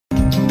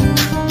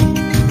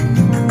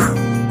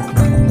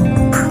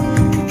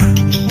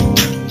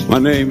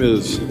name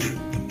is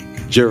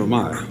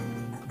Jeremiah.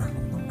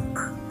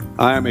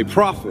 I am a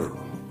prophet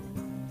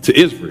to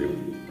Israel.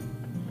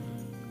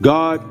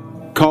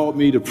 God called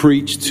me to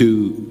preach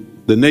to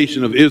the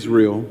nation of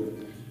Israel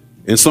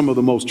in some of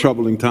the most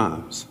troubling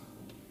times.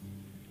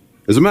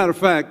 As a matter of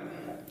fact,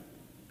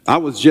 I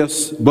was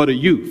just but a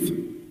youth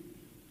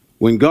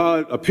when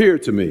God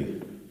appeared to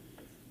me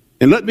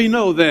and let me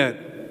know that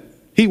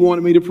he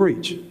wanted me to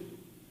preach.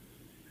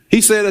 He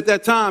said at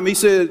that time, he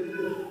said,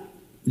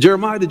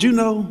 Jeremiah, did you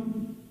know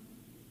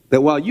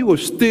that while you were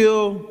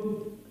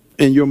still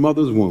in your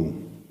mother's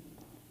womb,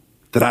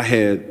 that I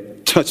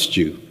had touched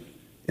you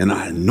and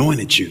I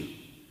anointed you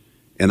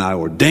and I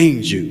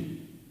ordained you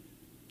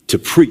to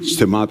preach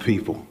to my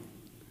people?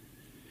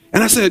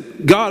 And I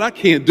said, God, I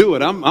can't do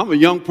it. I'm a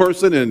young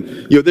person,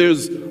 and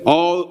there's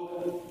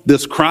all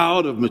this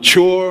crowd of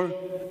mature,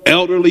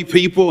 elderly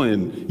people,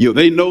 and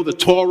they know the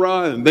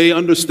Torah and they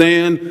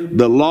understand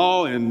the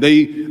law and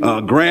they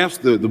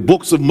grasp the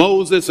books of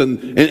Moses.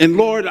 And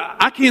Lord,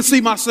 I can't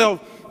see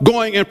myself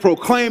going and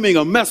proclaiming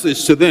a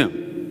message to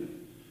them.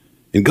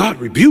 And God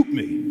rebuked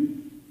me.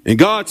 And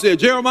God said,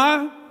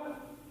 Jeremiah,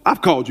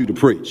 I've called you to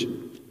preach.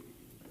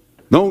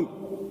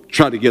 Don't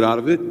try to get out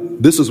of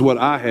it. This is what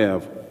I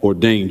have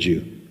ordained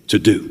you to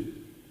do.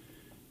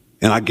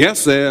 And I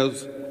guess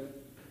as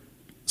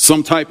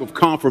some type of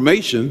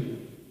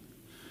confirmation,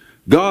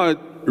 God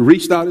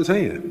reached out his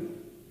hand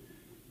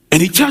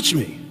and he touched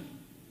me.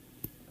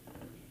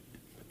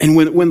 And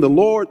when the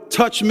Lord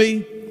touched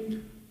me,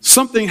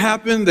 something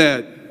happened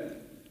that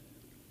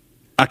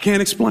I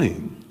can't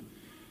explain.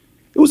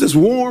 It was this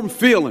warm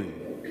feeling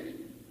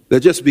that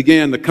just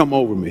began to come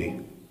over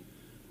me.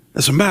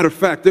 As a matter of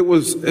fact, it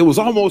was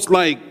almost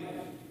like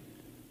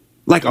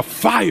a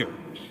fire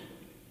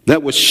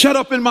that was shut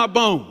up in my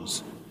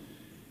bones.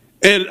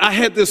 And I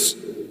had this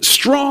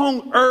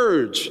strong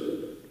urge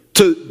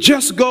to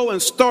just go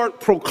and start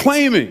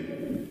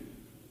proclaiming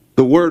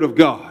the word of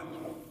God.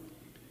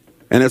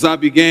 And as I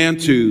began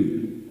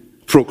to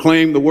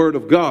proclaim the word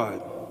of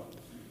God,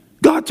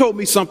 God told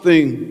me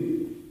something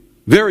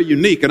very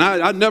unique. And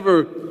I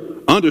never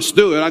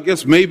understood. I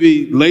guess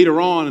maybe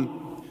later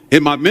on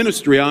in my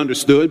ministry I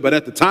understood, but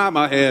at the time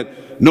I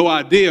had no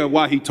idea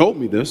why he told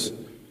me this.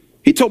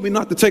 He told me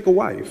not to take a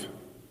wife.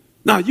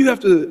 Now you have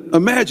to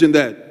imagine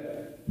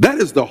that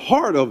is the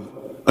heart of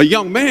a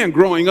young man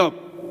growing up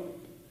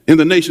in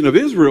the nation of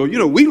Israel.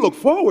 We look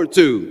forward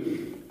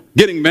to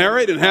getting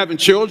married and having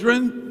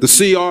children, to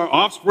see our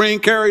offspring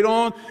carried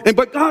on.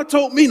 But God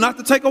told me not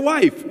to take a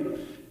wife.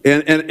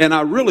 And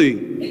I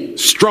really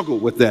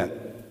struggled with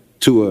that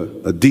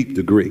to a deep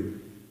degree.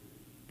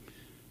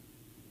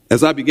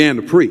 As I began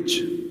to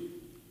preach,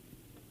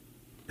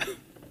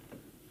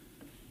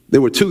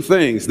 there were two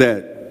things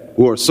that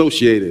were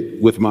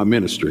associated with my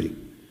ministry.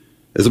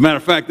 As a matter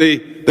of fact,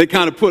 they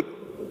kind of put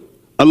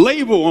a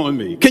label on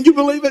me. Can you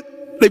believe it?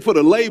 They put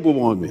a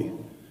label on me.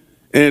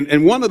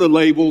 And one of the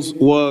labels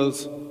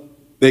was,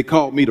 they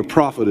called me the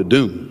prophet of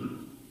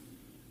doom.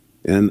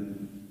 And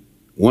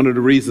one of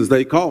the reasons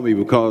they called me,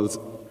 because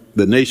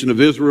the nation of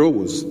Israel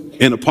was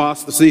in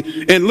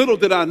apostasy. And little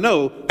did I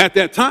know at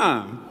that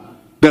time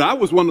that I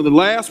was one of the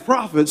last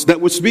prophets that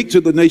would speak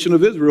to the nation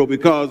of Israel,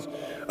 because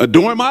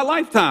during my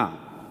lifetime,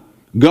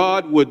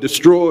 God would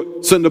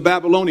send the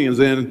Babylonians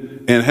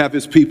in and have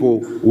his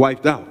people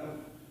wiped out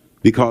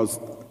because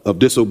of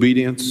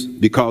disobedience,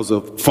 because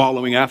of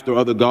following after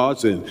other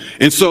gods.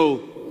 And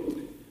so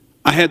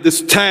I had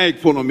this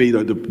tag put on me,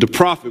 the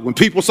prophet. When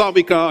people saw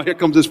me, here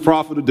comes this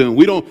prophet of doom.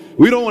 We don't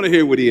want to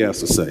hear what he has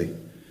to say.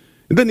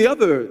 And then the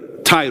other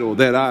title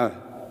that I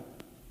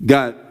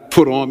got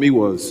put on me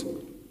was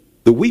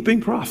the weeping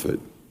prophet.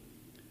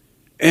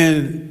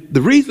 And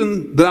the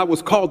reason that I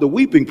was called the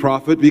weeping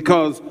prophet,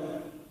 because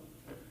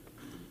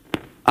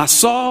I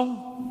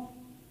saw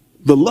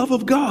the love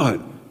of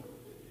God,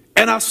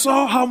 and I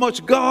saw how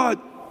much God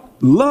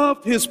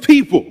loved his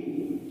people.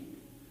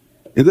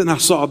 And then I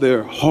saw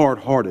their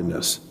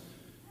hard-heartedness,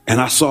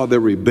 and I saw their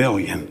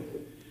rebellion.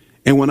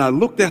 And when I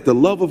looked at the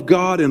love of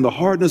God and the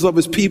hardness of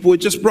his people, it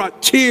just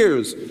brought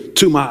tears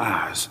to my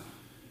eyes.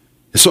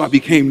 And so I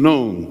became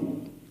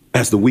known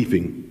as the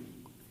weeping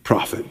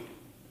prophet.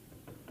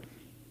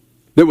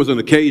 There was an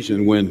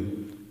occasion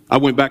when I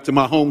went back to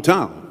my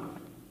hometown,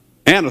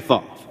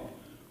 Anathoth,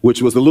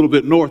 which was a little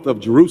bit north of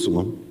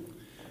Jerusalem.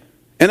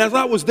 And as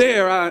I was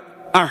there,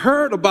 I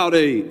heard about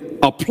a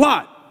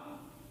plot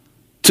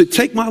to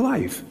take my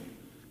life.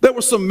 There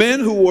were some men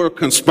who were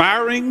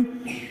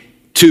conspiring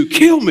to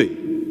kill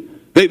me.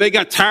 They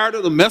got tired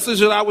of the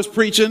message that I was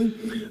preaching.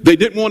 They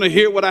didn't want to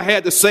hear what I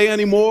had to say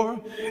anymore.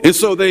 And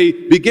so they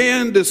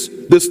began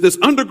this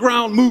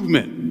underground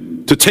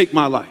movement to take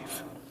my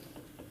life.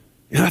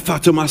 And I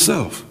thought to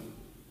myself,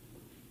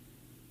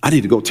 I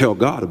need to go tell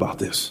God about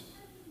this.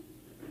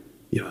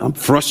 I'm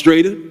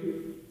frustrated.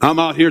 I'm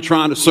out here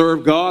trying to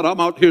serve God. I'm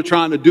out here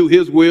trying to do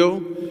his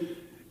will.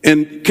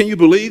 And can you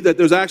believe that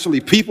there's actually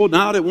people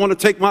now that want to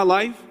take my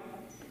life?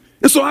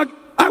 And so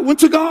I went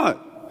to God.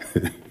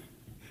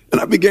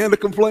 And I began to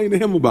complain to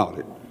him about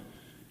it.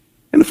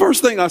 And the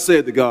first thing I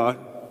said to God,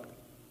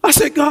 I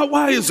said, God,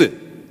 why is it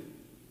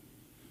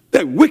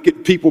that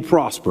wicked people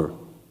prosper?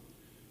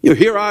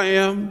 Here I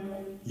am.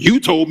 You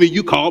told me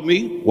you called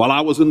me while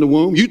I was in the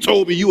womb. You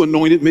told me you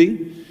anointed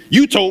me.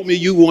 You told me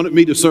you wanted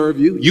me to serve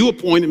you. You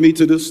appointed me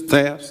to this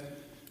task.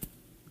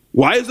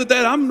 Why is it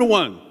that I'm the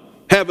one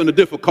having the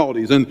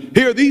difficulties? And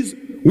here these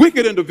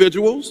wicked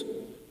individuals,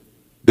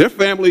 their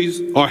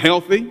families are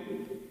healthy.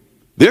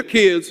 Their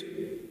kids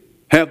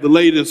have the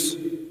latest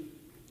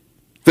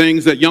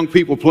things that young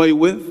people play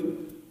with.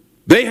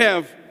 They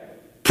have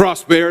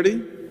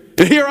prosperity.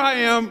 And here I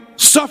am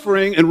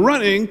suffering and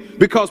running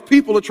because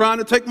people are trying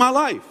to take my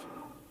life.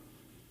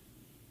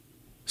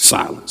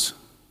 Silence.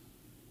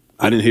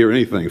 I didn't hear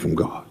anything from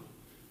God.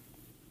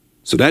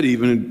 So that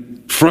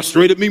even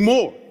frustrated me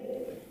more.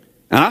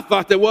 And I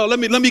thought that, well, let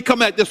me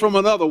come at this from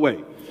another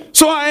way.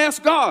 So I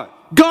asked God,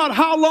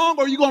 how long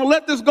are you going to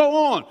let this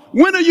go on?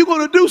 When are you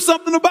going to do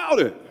something about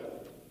it?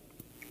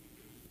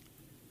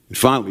 And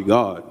finally,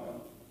 God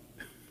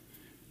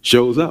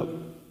shows up.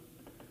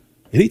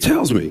 And he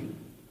tells me,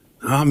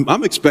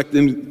 I'm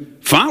expecting,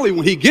 finally,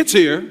 when he gets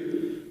here,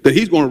 that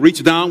he's going to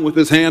reach down with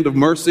his hand of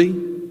mercy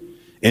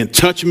and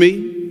touch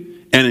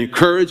me and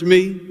encourage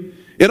me.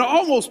 It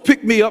almost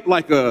picked me up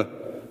like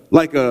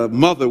a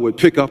mother would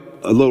pick up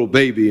a little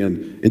baby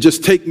and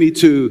just take me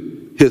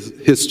to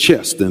his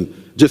chest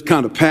and just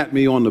kind of pat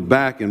me on the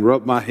back and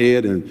rub my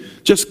head and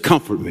just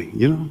comfort me,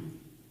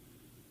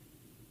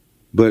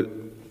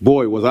 But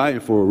boy, was I in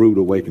for a rude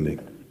awakening.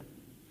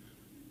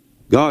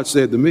 God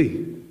said to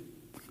me,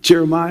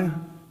 Jeremiah,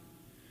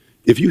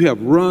 if you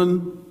have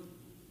run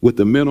with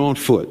the men on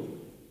foot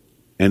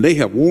and they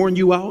have worn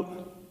you out,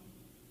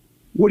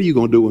 what are you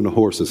going to do when the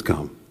horses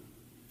come?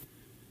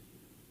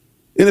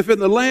 And if in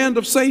the land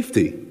of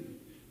safety,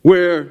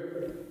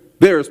 where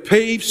there's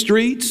paved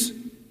streets,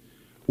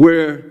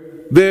 where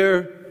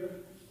there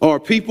are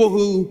people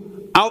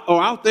who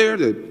are out there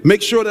to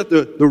make sure that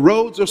the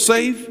roads are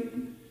safe,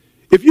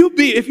 if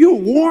you're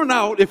worn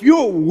out, if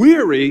you're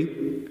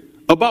weary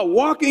about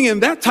walking in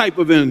that type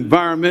of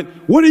environment,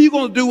 what are you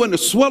going to do in the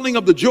swelling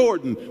of the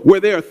Jordan, where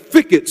there are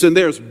thickets and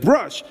there's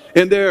brush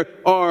and there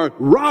are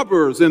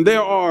robbers and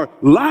there are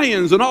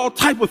lions and all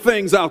type of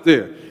things out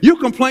there? You're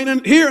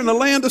complaining here in the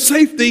land of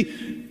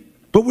safety,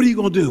 but what are you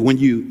going to do when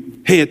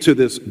you head to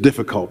this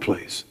difficult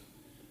place?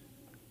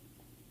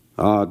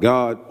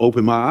 God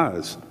opened my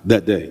eyes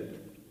that day,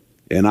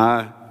 and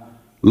I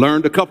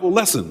learned a couple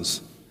lessons.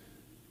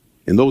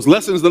 And those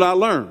lessons that I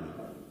learned,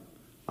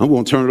 I'm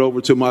going to turn it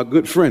over to my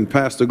good friend,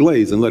 Pastor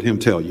Glaze, and let him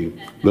tell you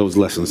those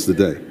lessons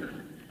today.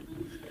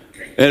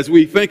 As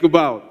we think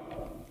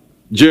about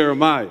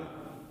Jeremiah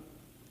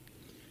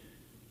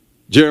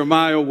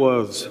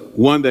was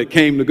one that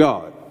came to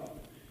God,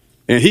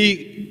 and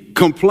he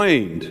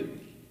complained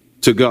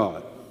to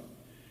God.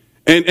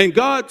 And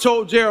God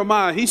told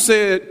Jeremiah, he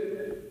said,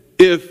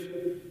 if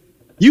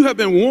you have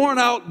been worn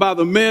out by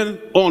the men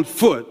on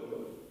foot,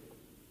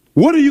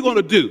 what are you going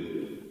to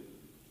do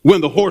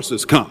when the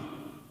horses come?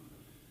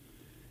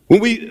 When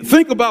we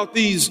think about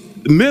these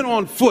men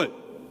on foot,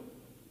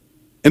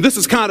 and this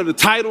is kind of the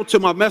title to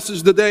my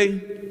message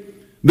today,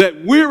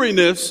 that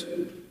weariness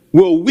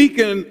will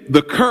weaken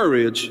the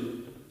courage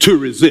to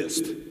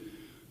resist.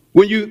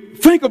 When you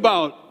think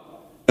about,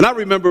 and I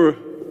remember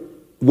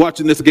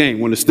watching this game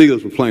when the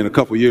Steelers were playing a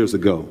couple years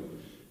ago,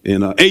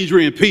 and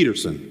Adrian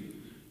Peterson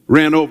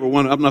ran over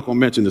I'm not going to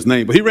mention his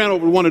name, but he ran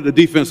over one of the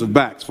defensive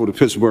backs for the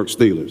Pittsburgh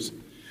Steelers.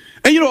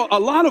 And a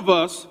lot of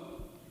us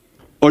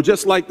are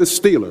just like the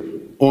Steeler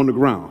on the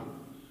ground.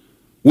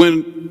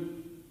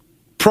 When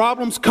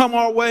problems come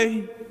our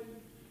way,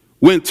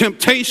 when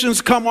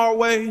temptations come our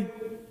way,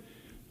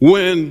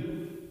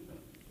 when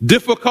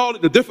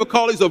the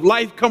difficulties of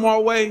life come our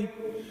way,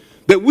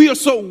 that we are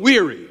so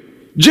weary.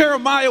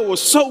 Jeremiah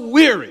was so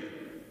weary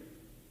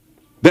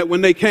that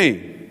when they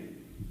came,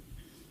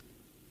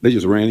 they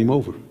just ran him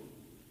over.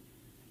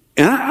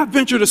 And I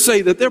venture to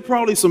say that there are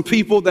probably some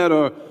people that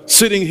are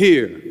sitting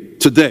here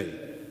today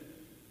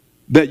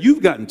that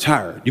you've gotten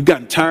tired. You've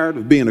gotten tired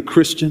of being a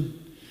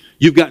Christian.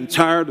 You've gotten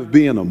tired of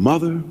being a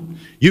mother.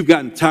 You've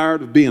gotten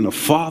tired of being a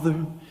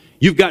father.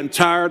 You've gotten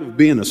tired of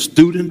being a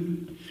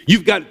student.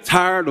 You've gotten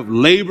tired of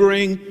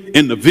laboring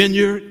in the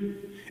vineyard.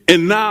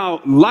 And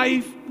now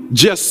life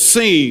just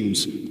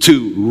seems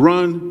to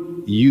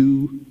run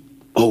you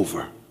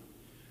over.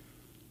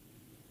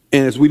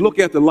 And as we look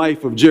at the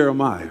life of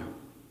Jeremiah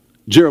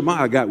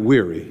got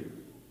weary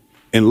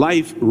and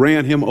life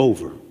ran him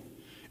over.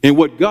 And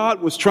what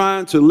God was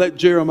trying to let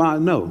Jeremiah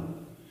know,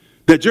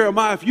 that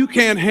Jeremiah, if you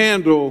can't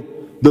handle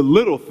the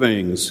little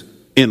things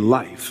in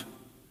life,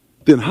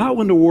 then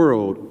how in the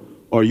world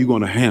are you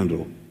going to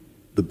handle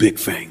the big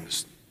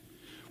things?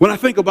 When I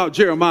think about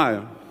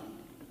Jeremiah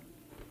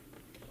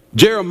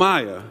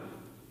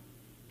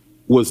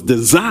was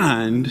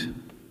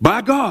designed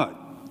by God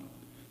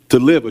to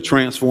live a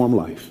transformed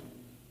life.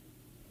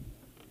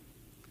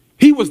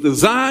 He was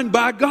designed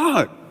by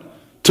God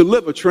to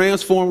live a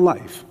transformed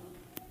life.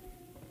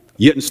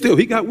 Yet and still,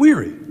 he got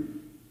weary.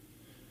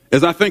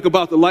 As I think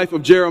about the life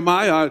of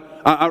Jeremiah,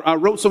 I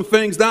wrote some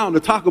things down to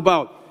talk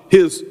about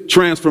his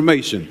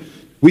transformation.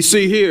 We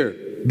see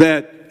here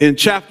that in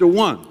chapter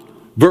 1,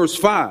 verse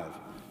 5,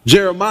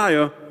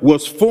 Jeremiah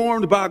was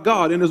formed by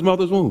God in his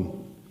mother's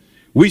womb.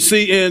 We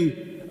see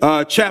in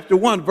chapter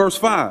 1, verse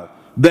 5,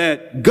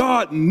 that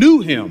God knew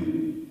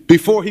him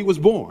before he was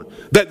born.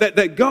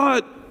 That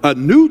God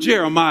knew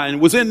Jeremiah and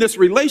was in this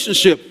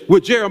relationship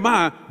with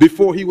Jeremiah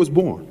before he was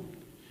born.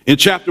 In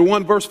chapter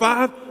 1, verse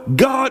 5,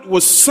 God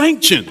was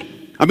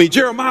sanctioned.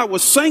 Jeremiah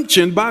was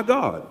sanctioned by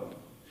God.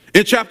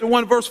 In chapter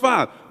 1, verse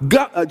 5,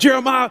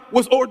 Jeremiah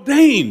was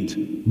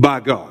ordained by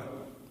God.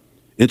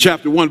 In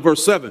chapter 1,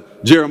 verse 7,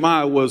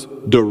 Jeremiah was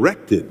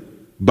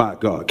directed by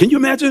God. Can you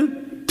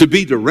imagine to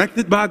be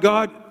directed by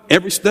God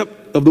every step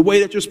of the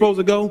way that you're supposed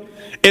to go?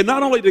 And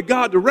not only did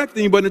God direct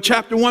him, but in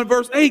chapter 1,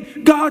 verse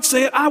 8, God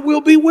said, I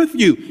will be with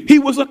you. He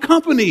was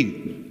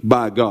accompanied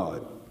by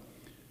God.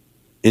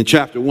 In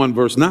chapter 1,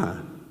 verse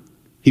 9,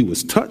 he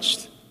was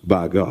touched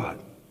by God.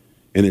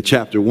 And in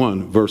chapter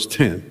 1, verse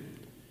 10,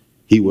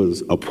 he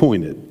was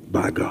appointed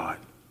by God.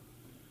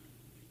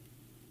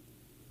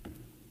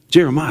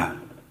 Jeremiah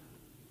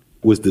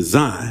was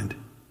designed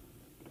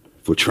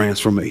for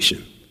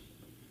transformation.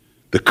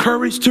 The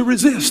courage to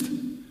resist,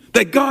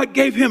 that God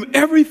gave him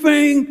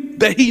everything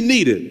that he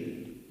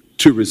needed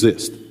to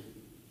resist.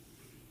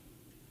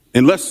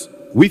 Unless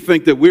we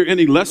think that we're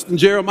any less than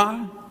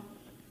Jeremiah,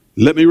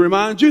 let me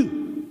remind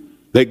you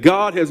that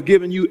God has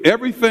given you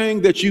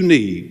everything that you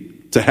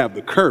need to have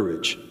the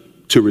courage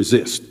to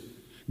resist.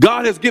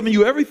 God has given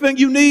you everything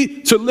you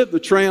need to live the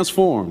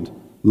transformed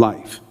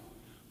life.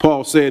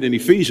 Paul said in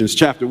Ephesians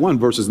chapter 1,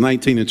 verses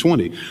 19 and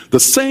 20, the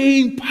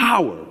same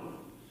power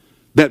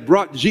that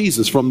brought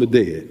Jesus from the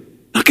dead.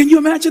 Now, can you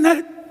imagine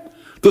that?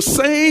 The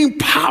same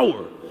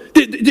power.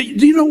 Do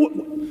you know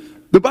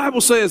what? The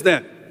Bible says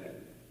that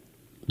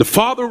the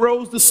Father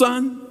rose the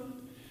Son.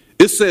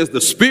 It says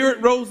the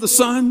Spirit rose the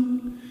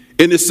Son.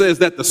 And it says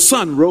that the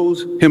Son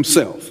rose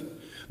himself.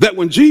 That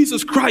when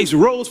Jesus Christ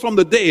rose from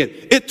the dead,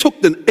 it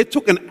took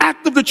an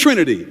act of the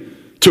Trinity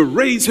to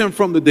raise him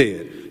from the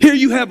dead. Here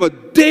you have a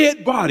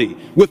dead body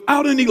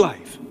without any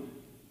life,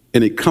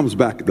 and it comes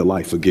back to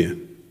life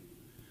again.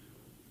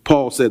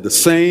 Paul said the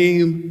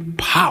same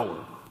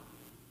power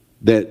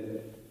that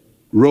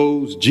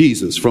rose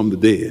Jesus from the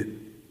dead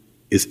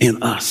is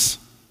in us.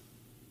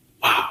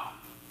 Wow.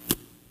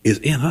 Is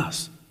in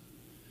us.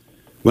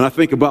 When I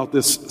think about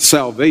this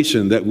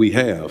salvation that we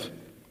have,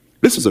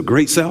 this is a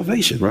great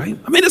salvation, right?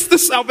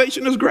 This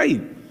salvation is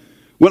great.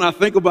 When I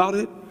think about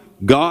it,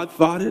 God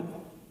thought it,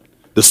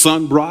 the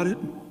Son brought it,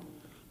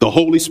 the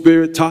Holy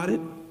Spirit taught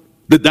it,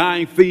 the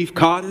dying thief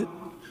caught it,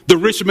 the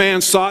rich man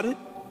sought it,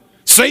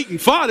 Satan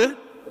fought it,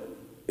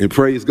 and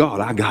praise God,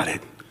 I got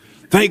it.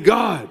 Thank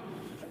God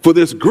for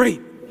this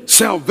great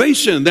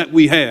salvation that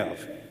we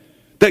have,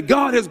 that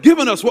God has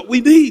given us what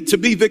we need to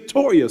be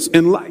victorious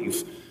in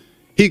life.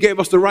 He gave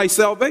us the right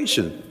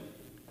salvation.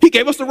 He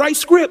gave us the right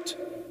script.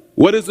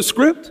 What is the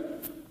script?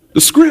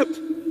 The script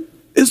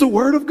is the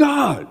Word of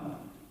God.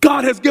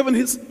 God has given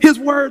his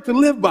word to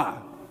live by.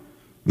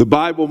 The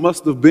Bible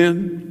must have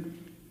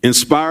been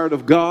inspired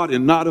of God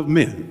and not of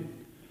men.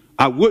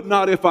 I would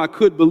not if I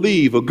could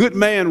believe. A good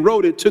man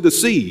wrote it to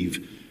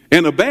deceive,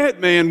 and a bad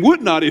man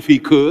would not if he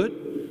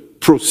could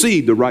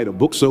proceed to write a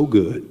book so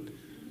good.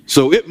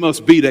 So it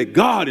must be that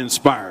God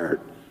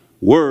inspired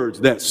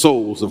words that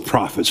souls of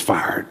prophets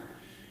fired.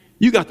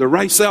 You got the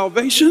right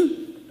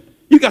salvation,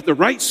 you got the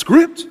right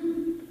script,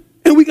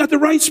 and we got the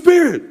right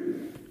spirit.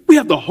 We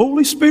have the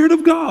Holy Spirit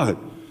of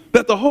God.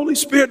 That the Holy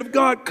Spirit of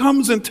God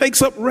comes and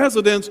takes up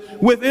residence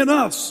within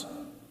us.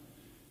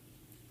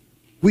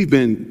 We've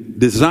been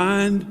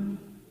designed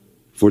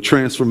for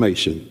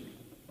transformation.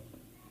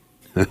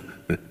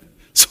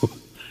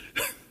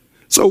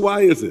 So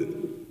why is it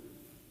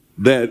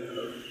that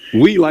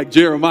we, like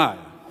Jeremiah,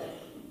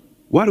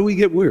 why do we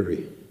get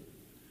weary?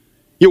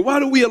 Why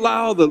do we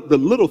allow the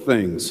little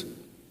things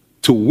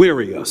to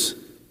weary us?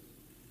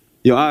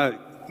 I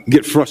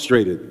get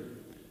frustrated.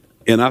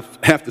 And I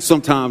have to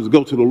sometimes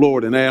go to the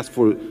Lord and ask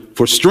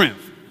for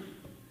strength,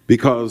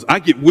 because I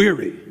get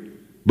weary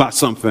by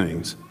some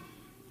things.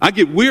 I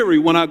get weary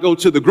when I go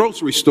to the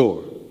grocery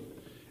store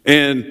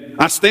and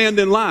I stand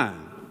in line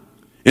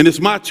and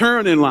it's my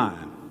turn in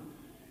line.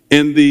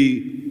 And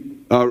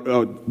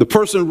the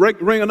person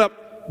ringing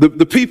up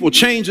the people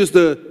changes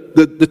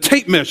the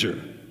tape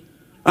measure.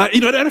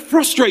 That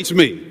frustrates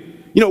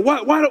me.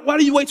 Why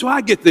do you wait till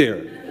I get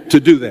there to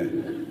do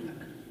that?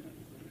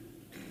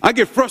 I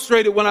get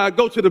frustrated when I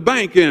go to the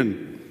bank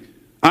and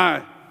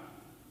I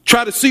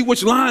try to see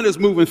which line is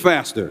moving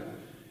faster.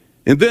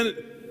 And then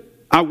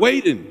I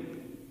wait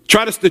and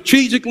try to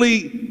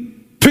strategically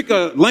pick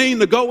a lane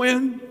to go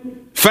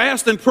in,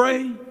 fast and pray,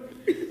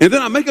 and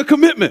then I make a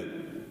commitment.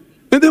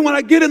 And then when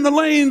I get in the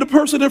lane, the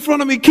person in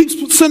front of me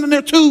keeps sending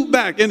their tube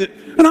back in it.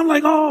 And I'm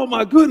like, oh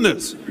my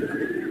goodness.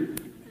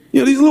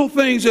 These little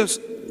things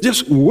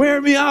just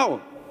wear me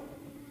out.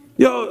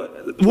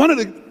 One of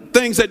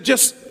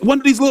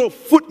these little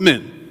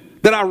footmen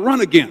that I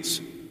run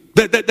against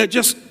that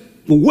just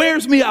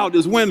wears me out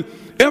is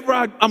whenever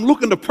I'm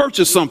looking to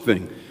purchase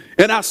something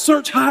And I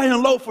search high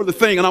and low for the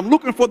thing, and I'm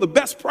looking for the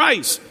best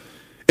price.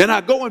 And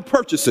I go and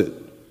purchase it.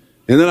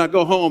 And then I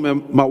go home,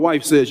 and my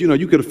wife says,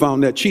 you could have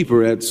found that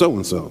cheaper at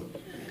so-and-so.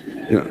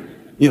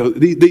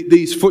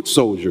 These foot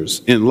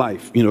soldiers in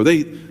life,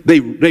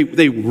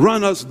 they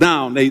run us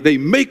down. They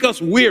make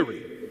us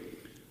weary.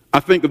 I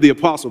think of the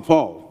Apostle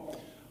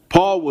Paul.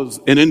 Paul was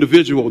an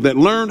individual that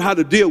learned how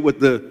to deal with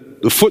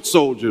the foot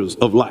soldiers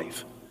of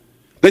life.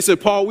 They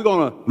said, Paul, we're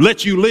going to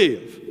let you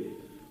live.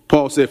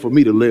 Paul said, for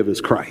me to live is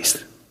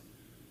Christ.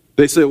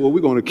 They said, well,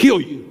 we're going to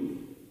kill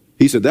you.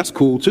 He said, that's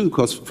cool too,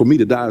 because for me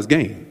to die is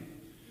gain.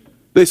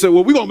 They said,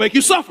 well, we're going to make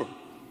you suffer.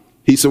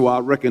 He said, well, I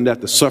reckon that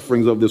the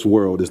sufferings of this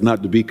world is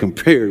not to be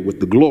compared with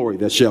the glory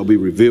that shall be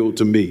revealed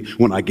to me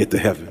when I get to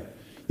heaven.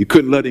 You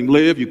couldn't let him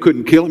live. You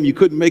couldn't kill him. You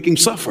couldn't make him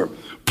suffer.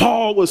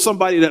 Paul was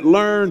somebody that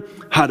learned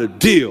how to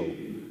deal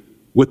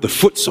with the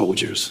foot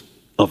soldiers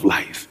of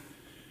life.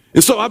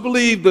 And so I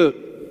believe the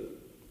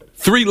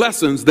 3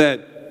 lessons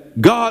that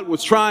God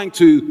was trying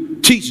to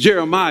teach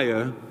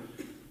Jeremiah,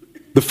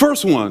 the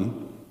first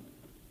one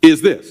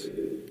is this,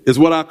 is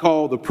what I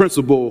call the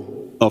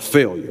principle of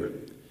failure.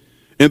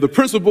 And the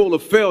principle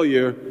of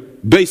failure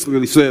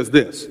basically says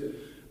this,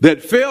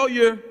 that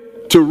failure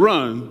to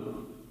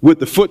run with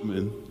the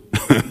footmen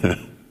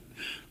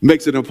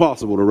makes it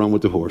impossible to run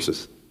with the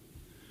horses.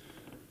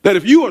 That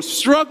if you are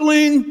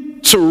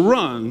struggling to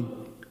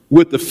run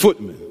with the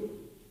footmen,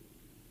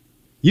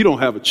 you don't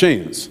have a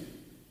chance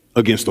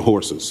against the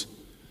horses.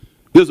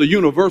 There's a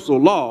universal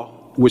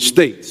law which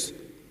states,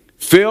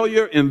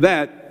 failure in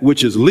that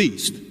which is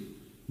least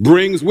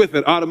brings with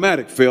it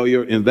automatic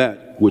failure in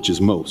that which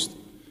is most.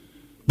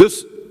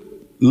 This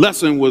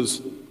lesson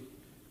was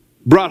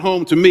brought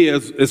home to me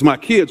as my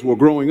kids were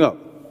growing up.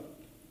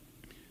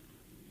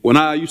 When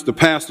I used to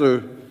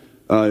pastor,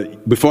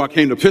 before I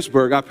came to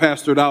Pittsburgh, I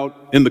pastored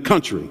out in the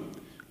country,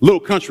 little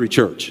country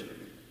church.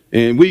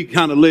 And we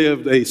kind of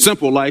lived a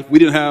simple life. We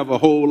didn't have a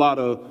whole lot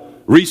of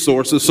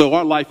resources, so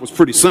our life was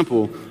pretty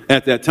simple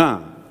at that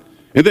time.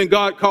 And then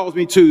God calls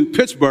me to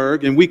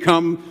Pittsburgh, and we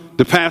come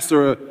to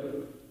pastor a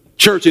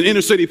church in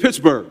inner city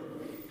Pittsburgh.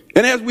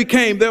 And as we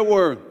came, there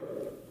were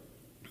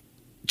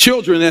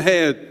children that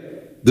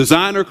had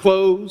designer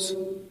clothes,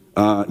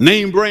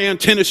 name brand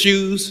tennis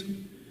shoes.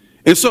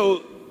 And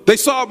so they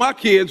saw my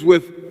kids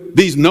with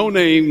these no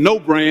name, no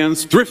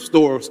brands, thrift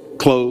store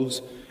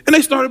clothes, and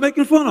they started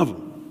making fun of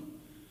them.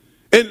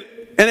 And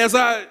as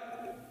I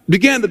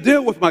began to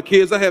deal with my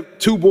kids, I have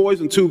 2 boys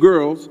and 2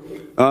 girls.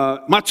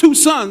 My 2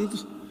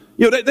 sons,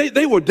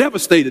 they were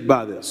devastated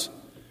by this.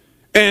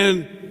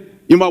 And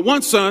my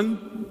one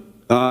son,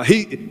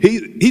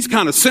 he's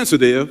kind of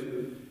sensitive.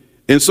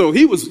 And so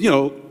he was,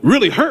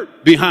 really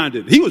hurt behind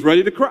it. He was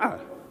ready to cry.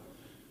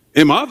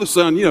 And my other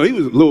son, he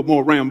was a little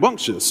more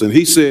rambunctious. And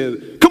he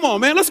said, come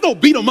on, man, let's go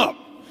beat him up.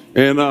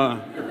 And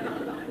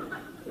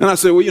I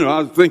said, well,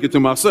 I was thinking to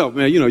myself,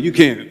 man, you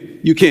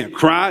can't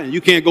cry and you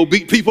can't go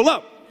beat people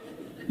up.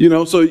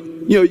 So,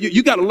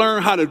 you got to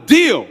learn how to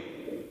deal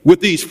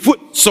with these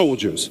foot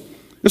soldiers.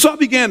 And so I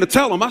began to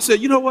tell them, I said,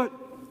 you know what?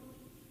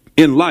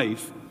 In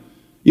life,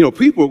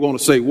 people are going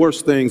to say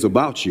worse things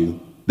about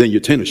you than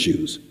your tennis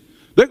shoes.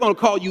 They're going to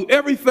call you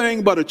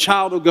everything but a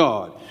child of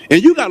God.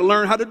 And you got to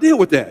learn how to deal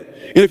with that.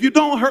 And if you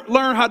don't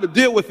learn how to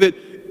deal with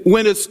it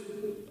when it's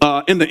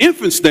in the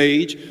infant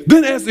stage,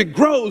 then as it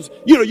grows,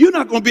 you're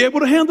not going to be able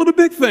to handle the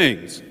big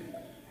things.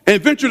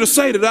 And venture to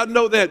say that I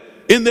know that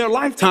in their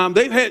lifetime,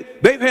 they've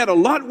had a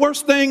lot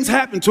worse things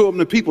happen to them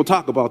than people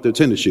talk about their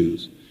tennis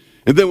shoes.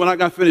 And then when I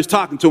got finished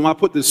talking to them, I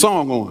put this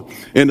song on.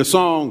 And the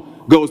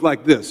song goes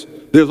like this.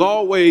 There's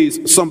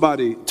always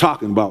somebody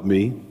talking about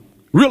me.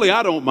 Really,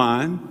 I don't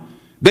mind.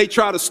 They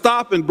try to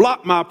stop and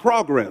block my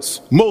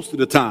progress most of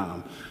the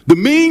time. The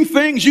mean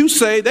things you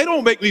say, they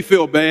don't make me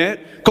feel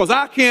bad because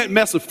I can't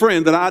mess a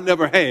friend that I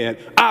never had.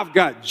 I've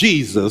got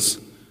Jesus,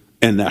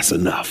 and that's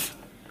enough.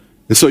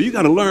 And so you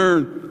got to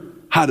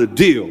learn how to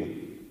deal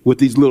with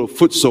these little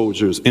foot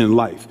soldiers in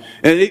life.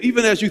 And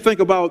even as you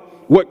think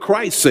about what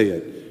Christ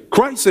said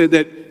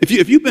that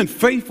if you've been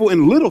faithful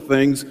in little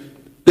things,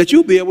 that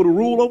you'll be able to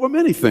rule over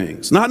many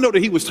things. Now, I know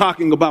that he was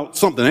talking about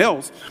something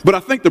else, but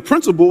I think the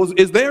principle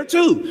is there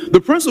too.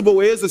 The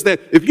principle is that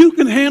if you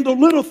can handle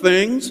little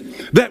things,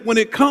 that when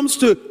it comes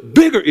to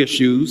bigger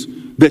issues,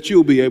 that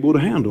you'll be able to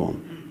handle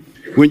them.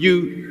 When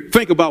you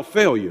think about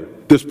failure,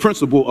 this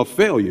principle of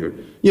failure,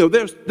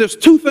 there's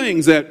 2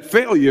 things that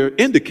failure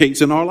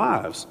indicates in our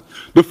lives.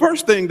 The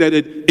first thing that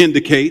it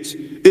indicates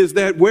is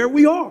that where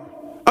we are.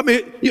 I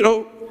mean,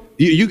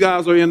 you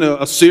guys are in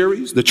a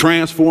series, The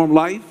Transformed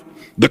Life.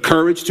 The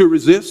courage to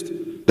resist.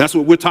 That's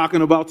what we're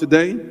talking about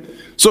today.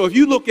 So if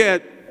you look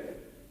at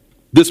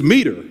this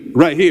meter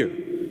right here,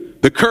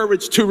 the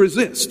courage to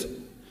resist,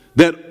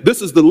 that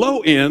this is the low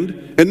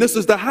end and this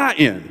is the high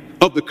end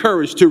of the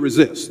courage to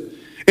resist.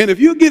 And if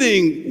you're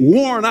getting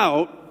worn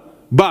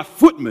out by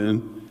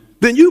footmen,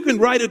 then you can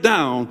write it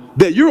down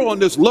that you're on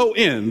this low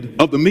end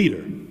of the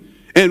meter.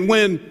 And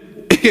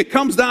when it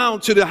comes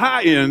down to the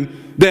high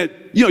end, that,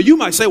 you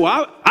might say,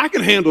 well, I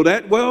can handle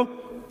that. Well,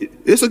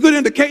 it's a good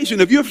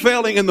indication if you're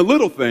failing in the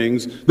little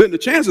things, then the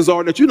chances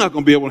are that you're not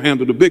going to be able to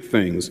handle the big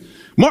things.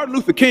 Martin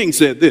Luther King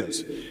said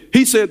this.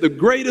 He said the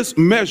greatest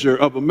measure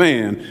of a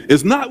man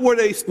is not where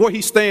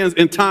he stands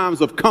in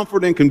times of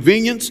comfort and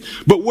convenience,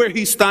 but where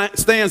he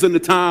stands in the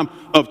time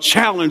of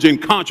challenge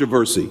and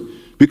controversy,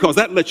 because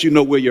that lets you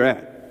know where you're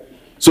at.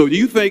 So do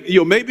you think,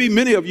 maybe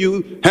many of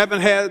you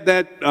haven't had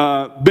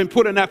that, been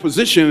put in that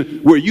position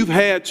where you've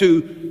had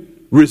to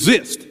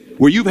resist,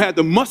 where you've had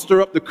to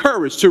muster up the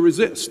courage to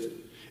resist,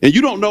 and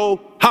you don't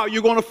know how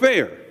you're going to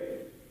fare.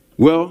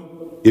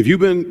 Well, if you've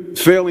been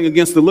failing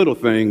against the little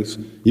things,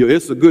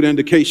 it's a good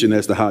indication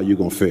as to how you're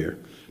going to fare.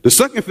 The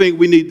second thing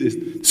we need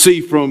to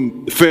see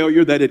from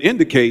failure that it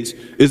indicates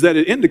is that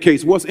it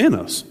indicates what's in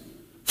us.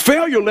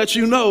 Failure lets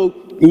you know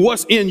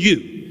what's in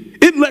you.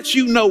 It lets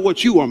you know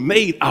what you are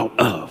made out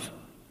of.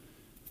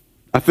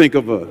 I think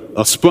of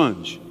a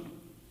sponge.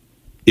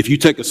 If you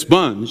take a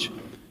sponge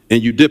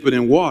and you dip it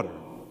in water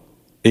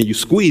and you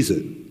squeeze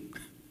it,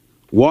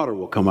 water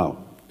will come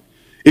out.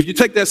 If you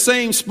take that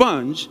same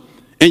sponge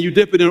and you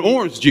dip it in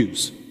orange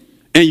juice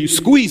and you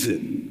squeeze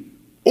it,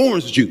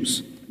 orange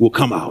juice will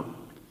come out.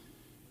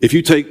 If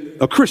you take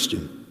a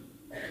Christian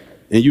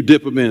and you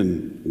dip them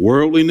in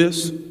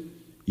worldliness,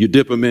 you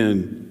dip them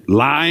in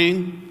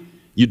lying,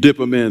 you dip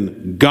them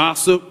in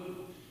gossip,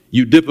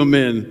 you dip them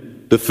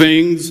in the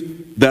things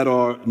that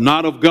are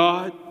not of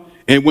God,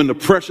 and when the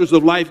pressures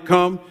of life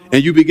come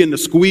and you begin to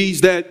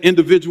squeeze that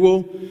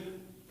individual,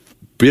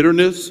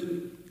 bitterness,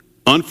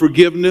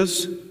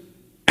 unforgiveness,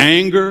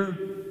 anger,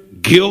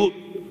 guilt,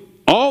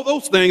 all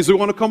those things are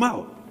going to come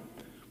out.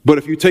 But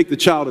if you take the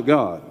child of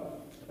God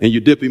and you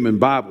dip him in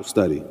Bible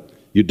study,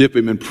 you dip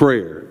him in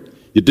prayer,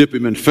 you dip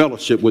him in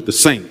fellowship with the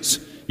saints,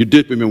 you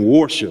dip him in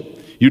worship,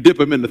 you dip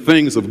him in the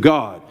things of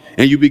God,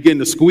 and you begin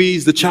to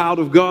squeeze the child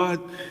of God,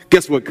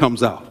 guess what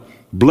comes out?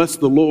 Bless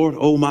the Lord,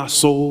 O my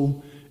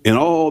soul, and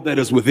all that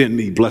is within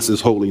me, bless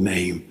his holy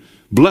name.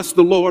 Bless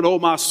the Lord, O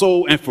my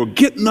soul, and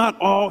forget not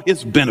all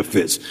his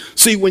benefits.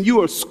 See, when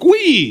you are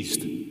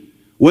squeezed,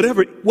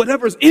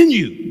 whatever's in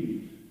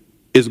you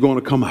is going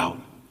to come out.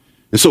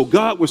 And so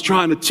God was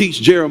trying to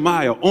teach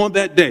Jeremiah on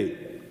that day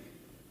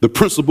the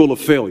principle of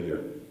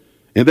failure.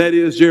 And that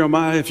is,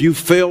 Jeremiah, if you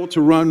fail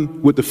to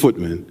run with the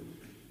footmen,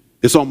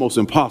 it's almost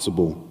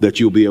impossible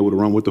that you'll be able to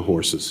run with the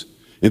horses.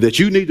 And that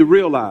you need to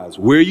realize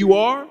where you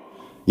are.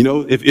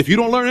 If you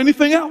don't learn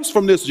anything else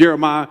from this,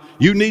 Jeremiah,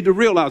 you need to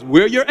realize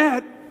where you're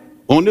at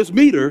on this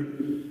meter.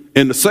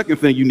 And the second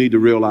thing you need to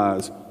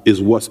realize is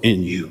what's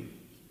in you,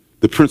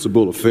 the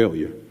principle of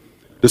failure.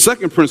 The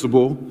second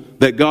principle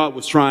that God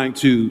was trying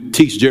to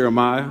teach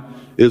Jeremiah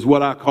is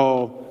what I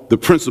call the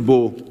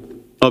principle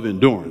of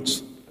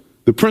endurance.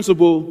 The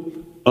principle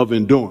of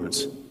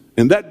endurance.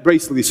 And that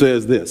basically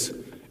says this: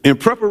 in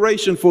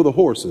preparation for the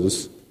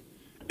horses,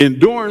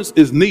 endurance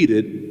is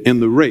needed in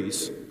the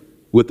race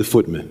with the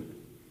footmen.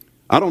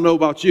 I don't know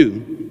about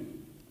you,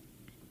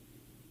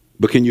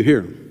 but can you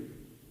hear them?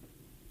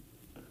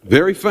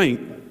 Very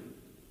faint.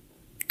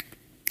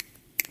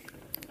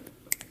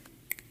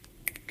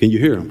 Can you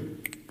hear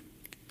them?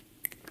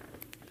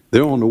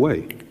 They're on the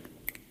way.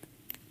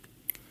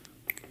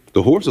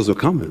 The horses are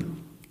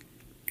coming.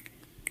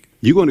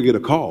 You're going to get a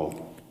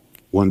call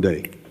one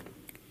day,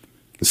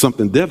 and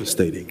something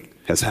devastating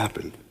has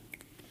happened.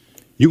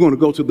 You're going to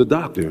go to the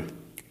doctor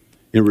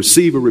and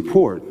receive a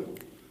report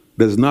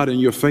that is not in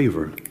your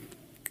favor.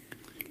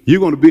 You're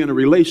going to be in a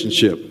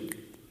relationship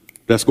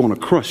that's going to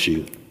crush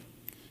you.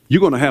 You're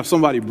going to have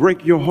somebody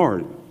break your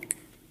heart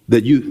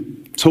that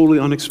you totally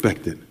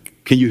unexpected.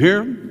 Can you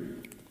hear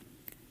him?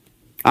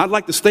 I'd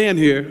like to stand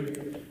here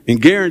and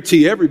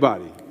guarantee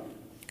everybody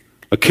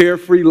a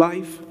carefree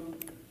life,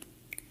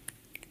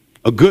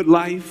 a good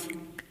life,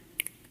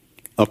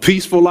 a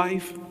peaceful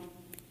life,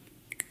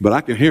 but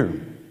I can hear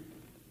them.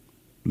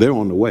 They're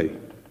on the way.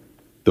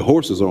 The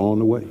horses are on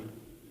the way.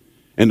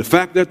 And the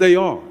fact that they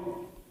are,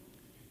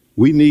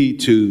 we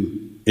need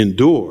to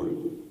endure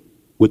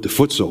with the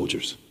foot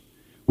soldiers.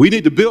 We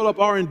need to build up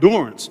our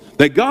endurance.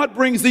 That God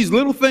brings these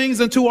little things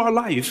into our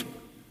life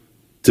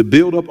to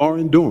build up our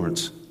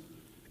endurance.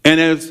 And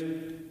as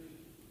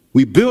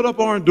we build up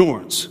our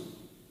endurance,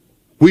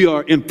 we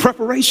are in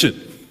preparation.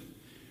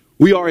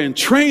 We are in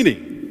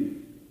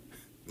training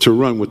to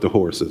run with the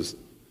horses.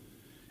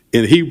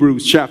 In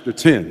Hebrews chapter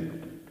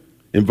 10,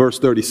 in verse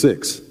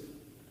 36,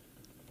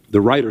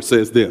 the writer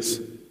says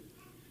this: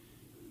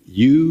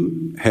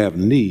 you have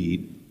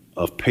need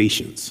of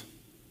patience.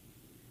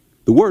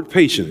 The word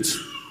patience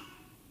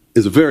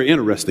is a very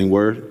interesting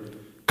word.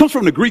 It comes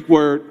from the Greek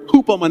word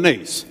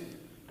hupomenes.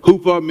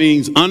 Hupa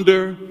means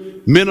under,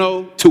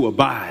 meno, to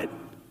abide.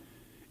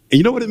 And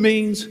you know what it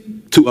means?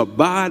 To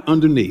abide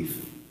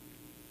underneath.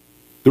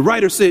 The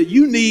writer said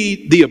you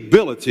need the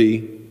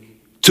ability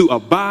to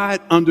abide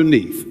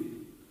underneath.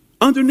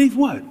 Underneath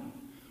what?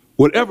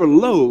 Whatever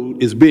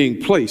load is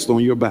being placed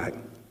on your back.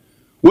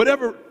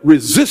 Whatever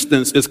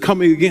resistance is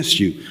coming against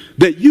you.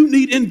 That you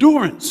need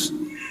endurance.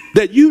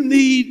 That you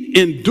need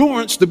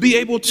endurance to be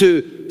able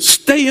to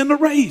stay in the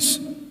race.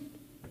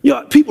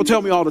 People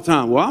tell me all the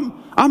time, well,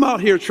 I'm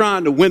out here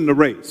trying to win the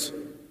race.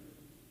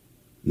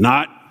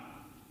 Not.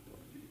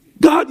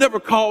 God never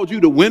called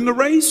you to win the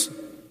race.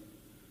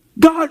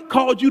 God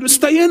called you to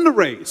stay in the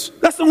race.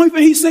 That's the only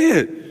thing he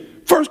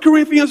said. 1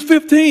 Corinthians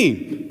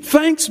 15.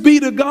 Thanks be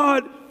to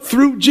God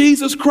through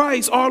Jesus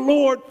Christ, our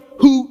Lord,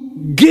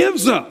 who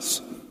gives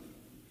us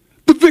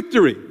the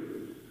victory.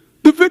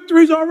 The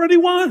victory's already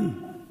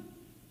won.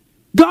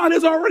 God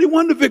has already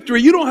won the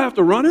victory. You don't have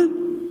to run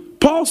it.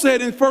 Paul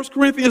said in 1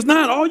 Corinthians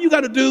 9, all you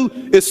got to do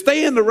is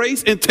stay in the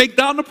race and take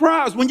down the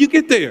prize when you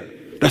get there.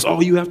 That's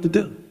all you have to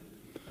do.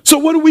 So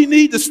what do we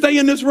need to stay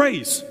in this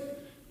race?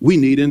 We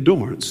need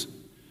endurance.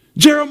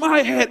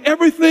 Jeremiah had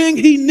everything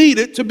he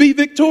needed to be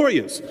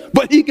victorious,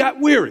 but he got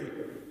weary.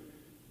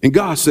 And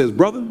God says,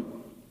 brother,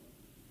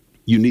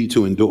 you need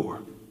to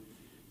endure.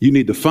 You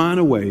need to find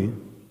a way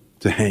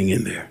to hang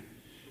in there.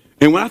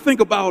 And when I think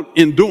about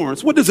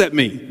endurance, what does that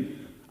mean?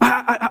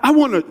 I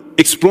want to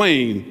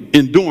explain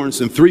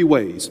endurance in 3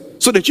 ways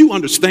so that you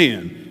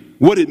understand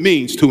what it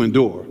means to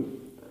endure.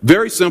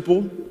 Very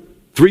simple,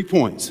 3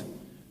 points.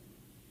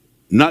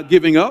 Not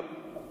giving up,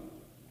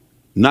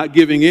 not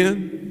giving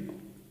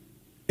in,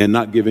 and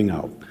not giving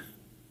out.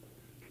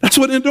 That's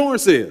what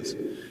endurance is.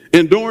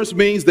 Endurance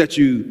means that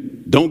you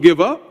don't give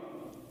up,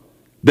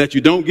 that you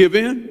don't give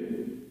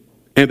in,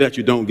 and that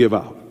you don't give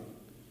out.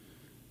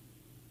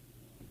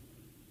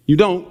 You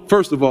don't,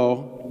 first of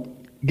all,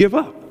 give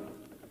up.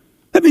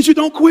 That means you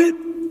don't quit.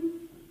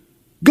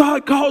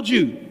 God called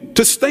you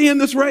to stay in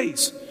this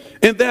race,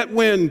 and that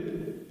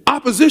when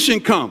opposition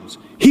comes,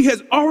 he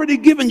has already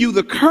given you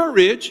the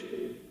courage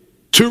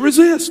to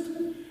resist.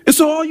 And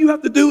so all you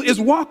have to do is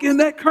walk in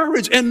that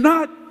courage and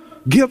not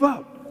give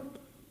up.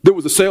 There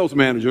was a sales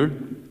manager.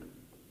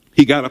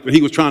 He got up and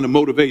he was trying to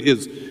motivate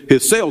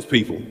his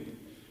salespeople.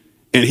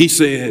 And he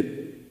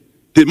said,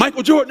 did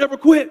Michael Jordan ever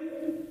quit?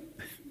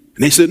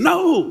 And they said,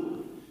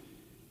 no.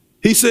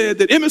 He said,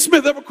 did Emmitt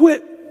Smith ever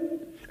quit?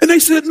 And they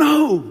said,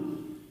 no.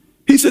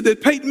 He said,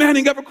 did Peyton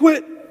Manning ever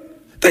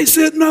quit? They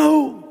said,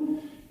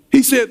 no.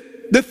 He said,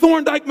 did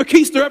Thorndike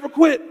McKeister ever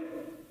quit?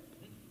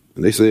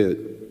 And they said,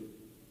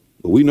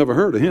 well, we never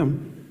heard of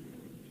him.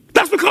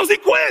 That's because he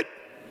quit.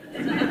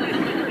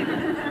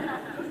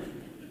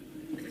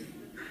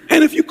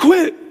 And if you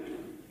quit,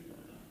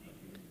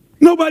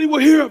 nobody will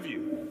hear of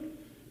you.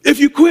 If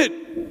you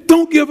quit,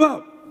 don't give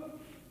up.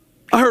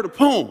 I heard a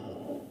poem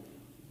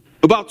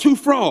about 2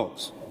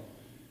 frogs.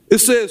 It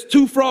says,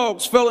 2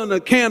 frogs fell in a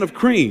can of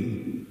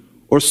cream,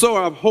 or so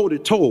I've heard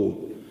it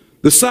told.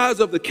 The sides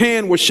of the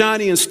can were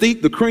shiny and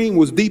steep, the cream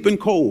was deep and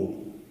cold.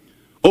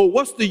 Oh,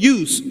 what's the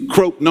use,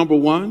 croaked number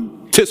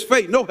 1. 'Tis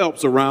fate, no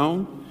help's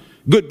around.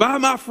 Goodbye,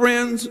 my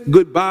friends,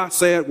 goodbye,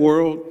 sad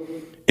world.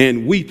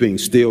 And weeping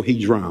still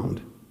he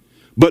drowned.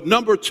 But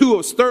number 2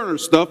 of sterner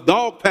stuff,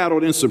 dog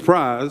paddled in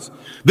surprise.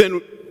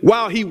 Then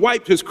while he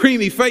wiped his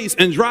creamy face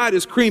and dried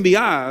his creamy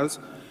eyes,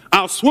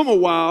 I'll swim a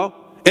while,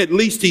 at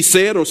least he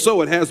said, or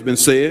so it has been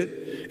said.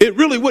 It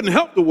really wouldn't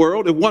help the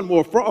world if one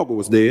more frog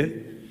was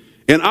dead.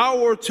 An hour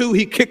or 2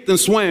 he kicked and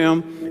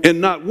swam, and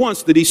not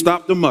once did he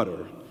stop to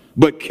mutter,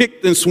 but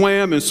kicked and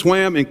swam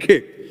and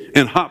kicked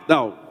and hopped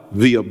out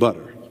via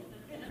butter.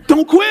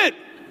 Don't quit.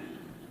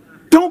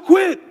 Don't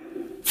quit.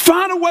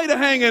 Find a way to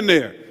hang in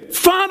there.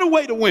 Find a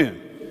way to win.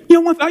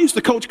 You know, I used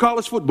to coach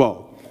college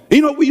football. And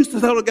you know what we used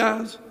to tell the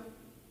guys?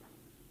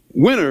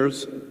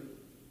 Winners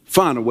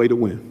find a way to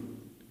win.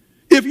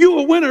 If you're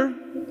a winner,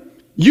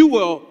 you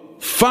will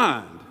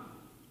find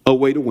a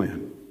way to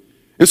win.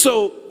 And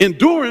so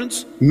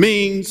endurance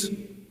means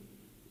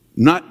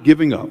not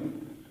giving up.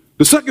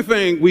 The second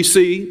thing we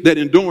see that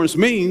endurance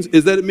means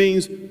is that it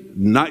means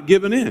not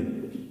giving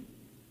in.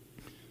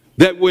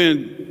 That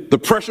when the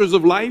pressures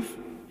of life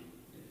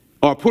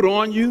are put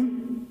on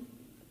you,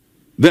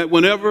 that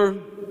whenever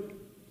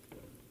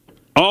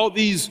all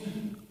these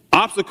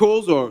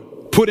obstacles are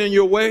put in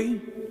your way,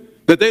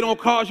 that they don't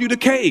cause you to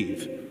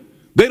cave.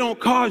 They don't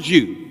cause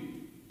you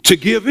to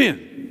give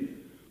in.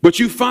 But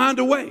you find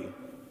a way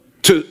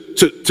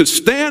to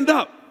stand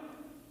up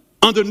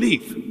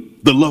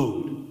underneath the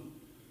load.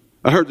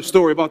 I heard the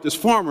story about this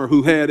farmer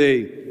who had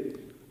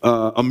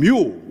a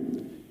mule,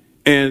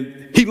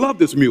 and he loved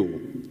this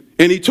mule.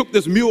 And he took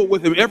this mule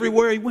with him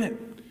everywhere he went.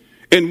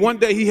 And one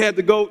day he had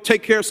to go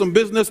take care of some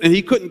business, and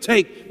he couldn't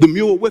take the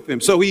mule with him.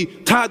 So he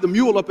tied the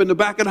mule up in the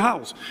back of the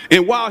house.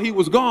 And while he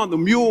was gone, the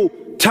mule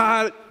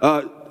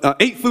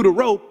ate through the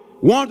rope,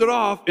 wandered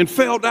off, and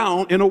fell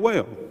down in a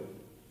well.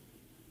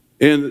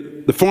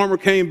 And the farmer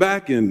came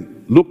back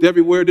and looked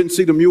everywhere, didn't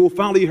see the mule.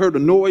 Finally, he heard a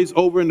noise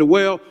over in the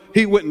well.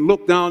 He went and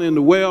looked down in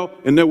the well,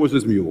 and there was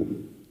his mule.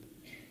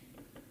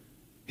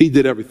 He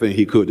did everything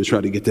he could to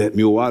try to get that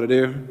mule out of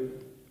there,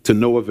 to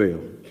no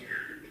avail.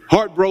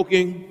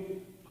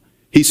 Heartbroken,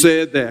 he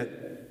said that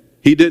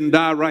he didn't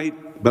die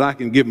right, but I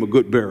can give him a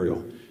good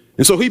burial.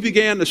 And so he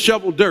began to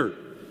shovel dirt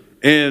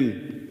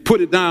and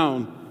put it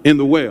down in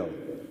the well.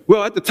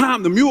 Well, at the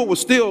time, the mule was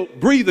still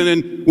breathing,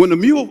 and when the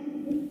mule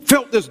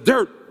felt this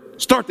dirt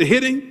start to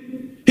hit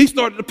him, he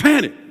started to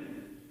panic.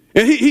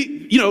 And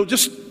he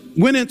just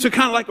went into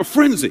kind of like a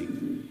frenzy.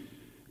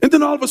 And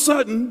then all of a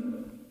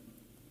sudden,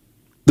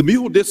 the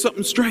mule did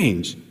something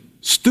strange,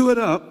 stood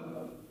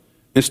up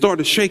and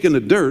started shaking the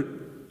dirt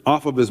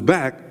off of his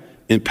back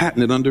and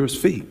patting it under his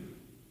feet.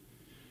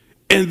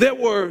 And there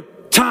were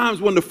times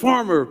when the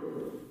farmer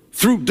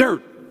threw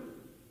dirt,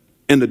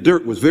 and the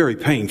dirt was very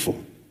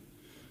painful.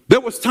 There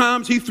was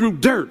times he threw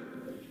dirt,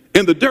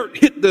 and the dirt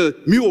hit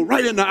the mule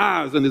right in the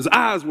eyes, and his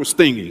eyes were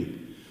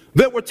stinging.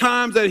 There were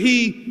times that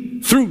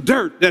he threw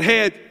dirt that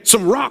had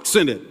some rocks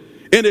in it,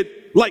 and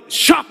it like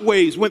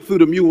shockwaves went through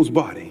the mule's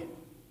body.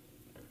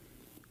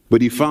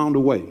 But he found a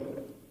way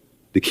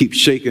to keep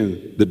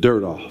shaking the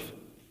dirt off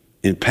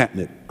and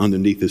patting it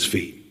underneath his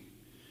feet.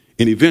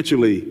 And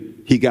eventually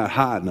he got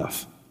high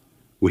enough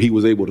where he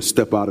was able to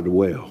step out of the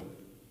well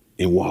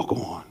and walk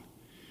on.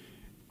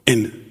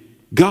 And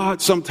God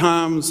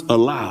sometimes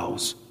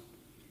allows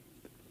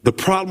the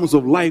problems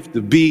of life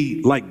to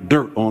be like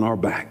dirt on our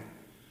back.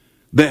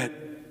 That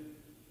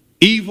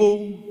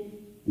evil,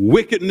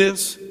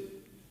 wickedness,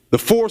 the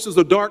forces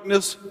of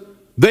darkness,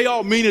 they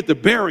all mean it to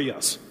bury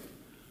us.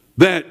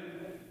 That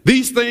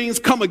these things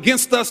come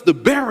against us to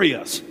bury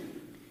us.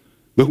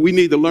 But we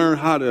need to learn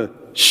how to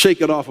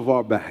shake it off of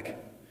our back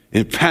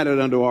and pat it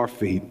under our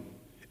feet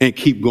and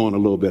keep going a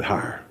little bit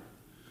higher.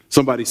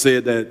 Somebody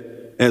said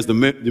that as the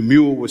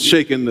mule was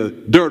shaking the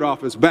dirt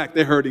off his back,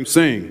 they heard him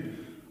sing,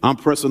 "I'm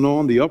pressing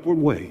on the upward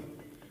way.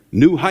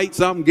 New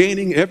heights I'm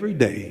gaining every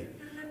day.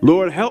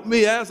 Lord, help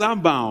me as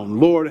I'm bound.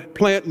 Lord,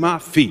 plant my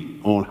feet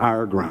on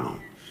higher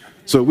ground."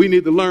 So we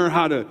need to learn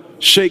how to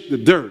shake the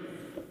dirt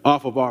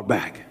off of our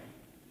back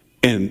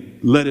and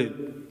let it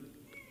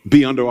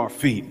be under our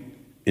feet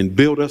and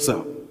build us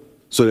up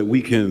so that we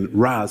can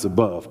rise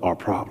above our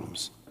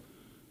problems.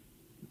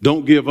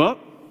 Don't give up,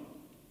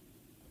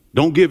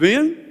 don't give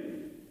in,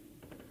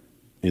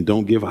 and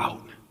don't give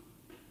out.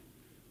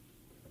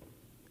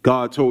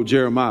 God told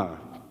Jeremiah,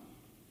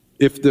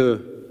 if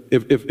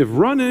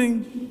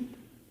running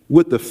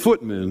with the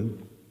footmen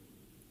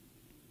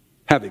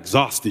have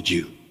exhausted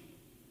you,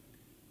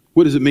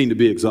 what does it mean to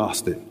be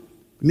exhausted?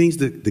 It means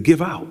to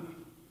give out.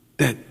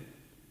 That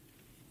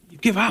you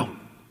give out.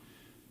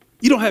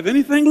 You don't have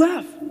anything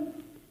left.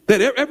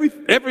 That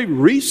every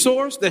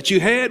resource that you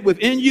had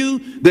within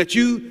you, that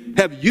you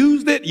have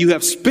used it, you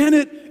have spent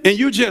it, and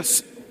you're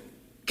just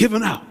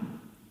giving out.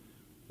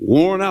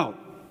 Worn out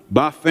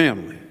by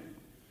family.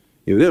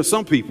 There are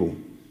some people,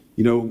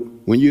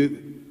 when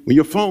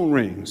your phone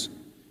rings,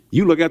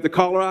 you look at the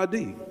caller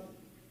ID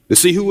to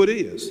see who it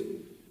is.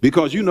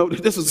 Because you know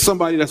that this is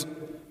somebody that's,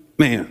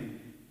 man,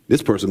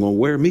 this person going to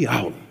wear me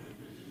out.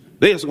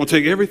 They're just going to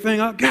take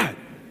everything I got.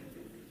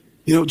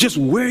 Just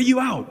wear you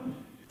out.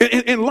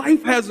 And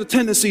life has a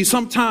tendency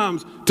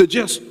sometimes to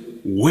just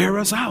wear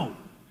us out.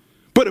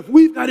 But if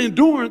we've got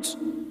endurance,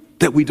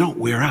 that we don't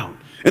wear out.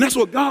 And that's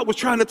what God was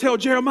trying to tell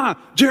Jeremiah.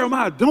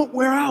 Jeremiah, don't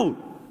wear out.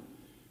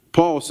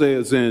 Paul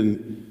says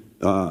in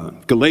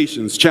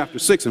Galatians chapter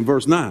 6 and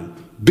verse 9,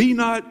 be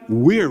not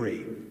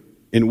weary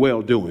in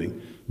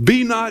well-doing.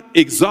 Be not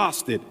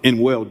exhausted in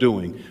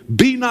well-doing.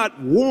 Be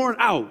not worn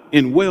out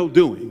in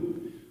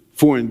well-doing.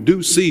 For in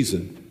due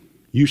season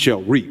you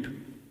shall reap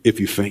if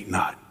you faint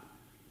not.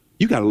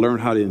 You got to learn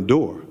how to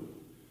endure.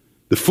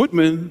 The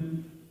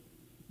footmen,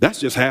 that's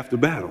just half the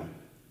battle.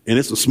 And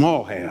it's a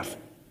small half.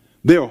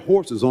 There are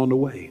horses on the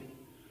way.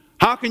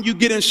 How can you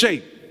get in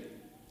shape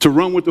to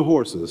run with the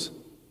horses?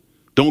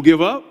 Don't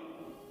give up,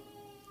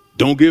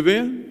 don't give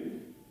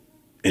in,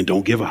 and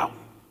don't give out.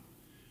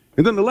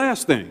 And then the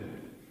last thing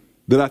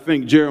that I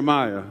think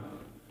Jeremiah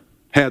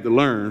had to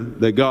learn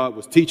that God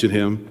was teaching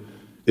him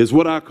is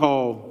what I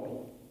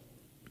call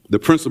the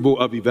principle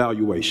of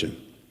evaluation.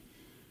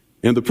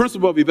 And the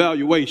principle of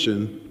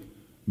evaluation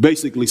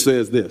basically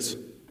says this: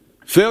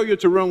 failure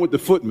to run with the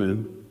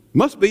footmen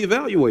must be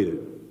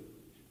evaluated.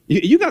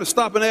 You got to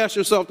stop and ask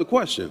yourself the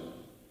question,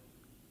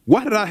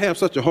 why did I have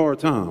such a hard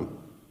time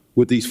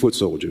with these foot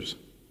soldiers?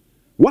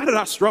 Why did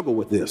I struggle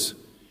with this?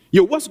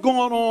 What's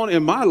going on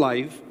in my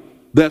life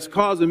that's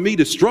causing me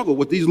to struggle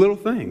with these little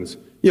things?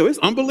 It's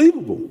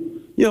unbelievable.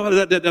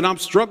 That I'm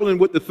struggling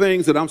with the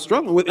things that I'm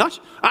struggling with.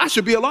 I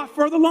should be a lot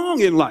further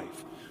along in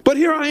life. But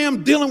here I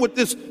am dealing with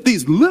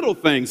these little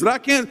things that I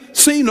can't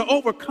seem to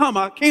overcome.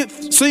 I can't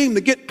seem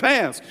to get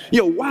past.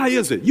 Why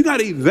is it? You got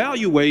to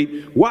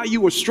evaluate why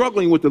you were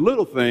struggling with the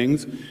little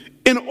things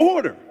in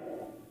order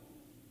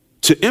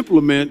to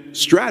implement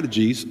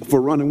strategies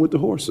for running with the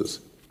horses.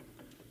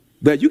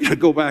 That you got to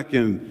go back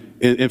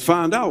and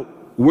find out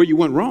where you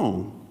went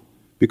wrong,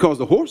 because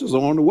the horses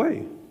are on the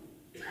way.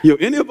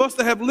 Any of us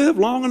that have lived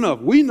long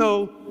enough, we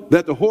know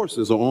that the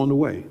horses are on the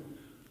way.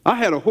 I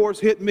had a horse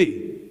hit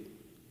me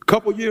a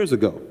couple years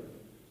ago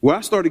where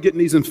I started getting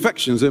these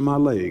infections in my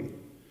leg.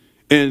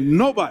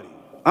 And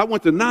I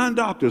went to 9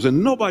 doctors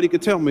and nobody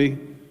could tell me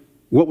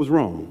what was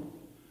wrong.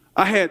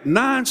 I had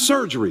 9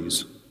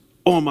 surgeries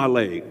on my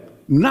leg,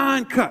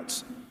 9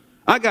 cuts.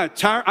 I got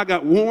tired, I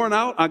got worn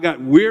out, I got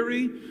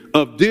weary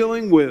of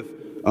dealing with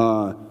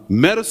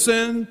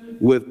medicine,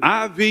 with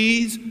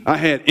IVs. I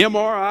had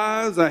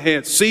MRIs, I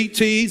had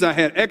CTs, I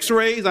had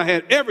x-rays, I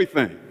had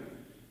everything.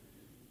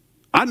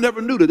 I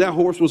never knew that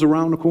horse was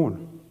around the corner.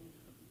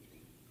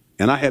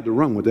 And I had to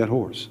run with that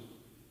horse.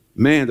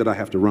 Man, did I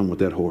have to run with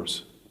that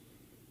horse.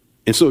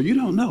 And so you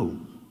don't know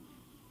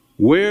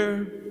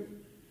where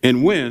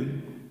and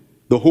when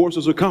the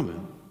horses are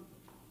coming,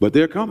 but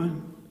they're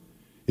coming.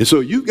 And so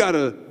you got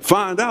to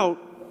find out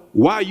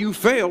why you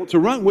failed to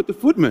run with the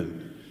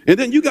footmen. And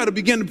then you got to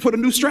begin to put a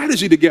new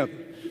strategy together.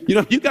 You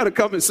know, you got to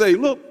come and say,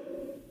 look,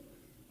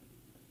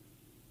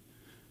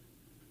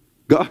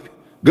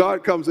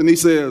 God comes and he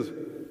says,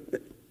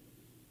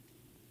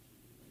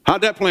 how'd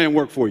that plan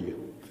work for you?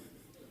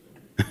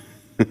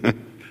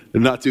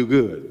 Not too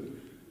good.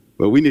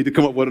 But we need to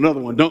come up with another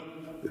one.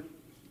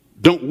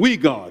 Don't we,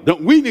 God?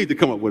 Don't we need to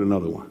come up with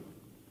another one?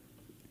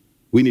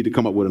 We need to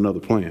come up with another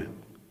plan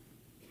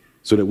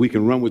so that we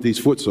can run with these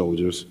foot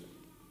soldiers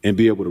and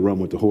be able to run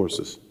with the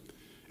horses.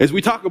 As we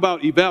talk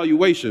about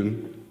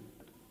evaluation,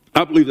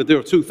 I believe that there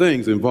are two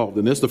things involved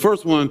in this. The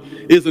first one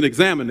is an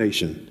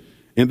examination,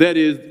 and that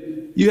is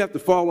you have to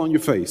fall on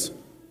your face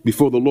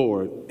before the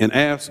Lord and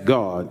ask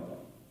God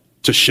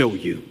to show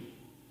you.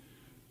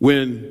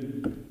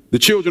 When the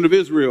children of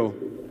Israel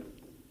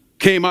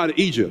came out of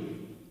Egypt,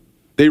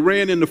 they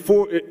ran in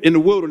the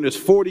wilderness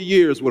 40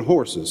 years with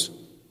horses.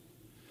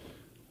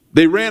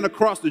 They ran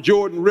across the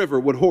Jordan River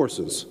with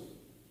horses.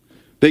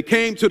 They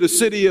came to the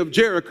city of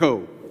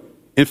Jericho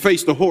and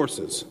faced the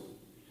horses.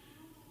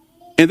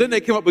 And then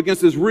they came up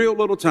against this real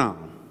little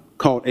town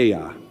called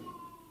Ai.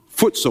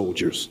 Foot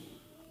soldiers.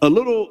 A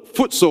little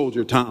foot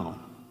soldier town.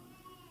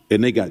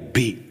 And they got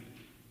beat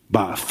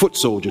by a foot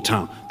soldier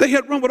town. They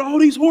had run with all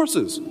these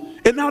horses.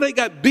 And now they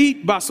got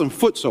beat by some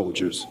foot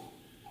soldiers.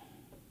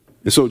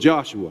 And so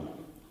Joshua,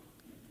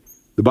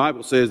 the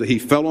Bible says that he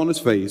fell on his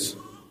face,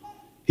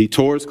 he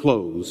tore his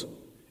clothes,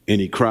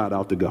 and he cried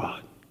out to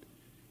God.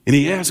 And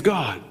he asked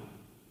God,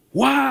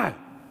 why?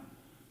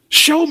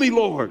 Show me,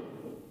 Lord,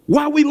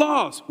 why we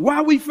lost,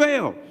 why we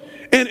failed.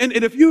 And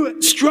if you're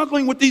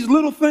struggling with these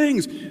little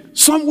things,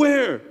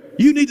 somewhere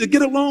you need to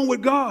get along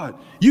with God.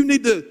 You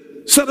need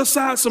to set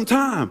aside some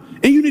time,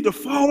 and you need to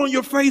fall on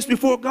your face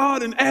before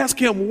God and ask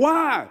him,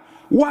 why?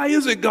 Why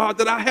is it, God,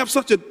 that I have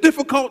such a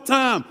difficult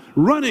time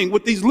running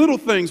with these little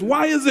things?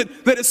 Why is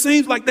it that it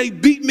seems like they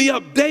beat me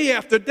up day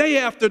after day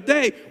after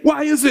day?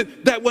 Why is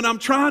it that when I'm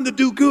trying to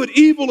do good,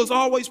 evil is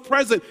always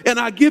present and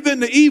I give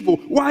in to evil?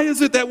 Why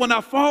is it that when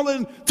I fall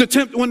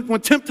into when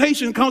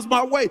temptation comes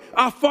my way,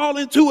 I fall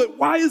into it?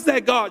 Why is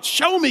that, God?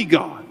 Show me,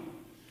 God.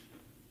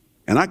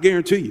 And I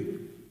guarantee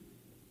you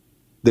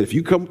that if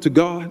you come to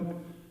God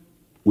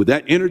with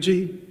that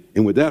energy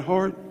and with that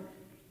heart,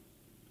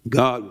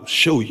 God will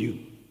show you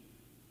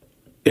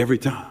every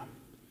time.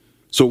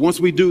 So once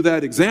we do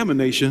that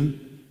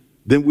examination,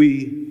 then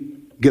we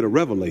get a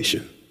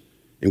revelation.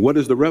 And what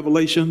is the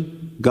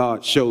revelation?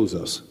 God shows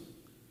us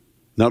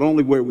not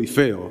only where we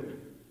failed,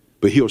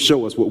 but he'll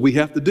show us what we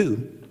have to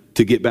do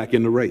to get back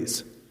in the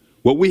race.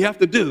 What we have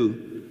to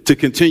do to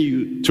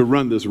continue to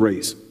run this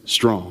race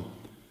strong.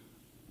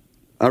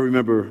 I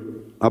remember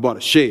I bought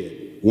a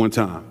shed one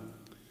time,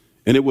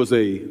 and it was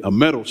a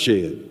metal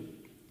shed.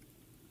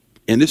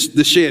 And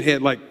this shed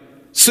had like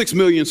 6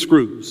 million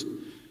screws.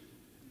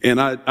 And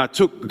I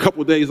took a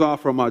couple of days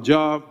off from my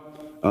job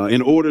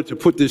in order to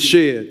put this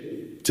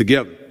shed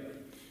together.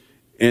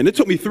 And it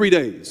took me 3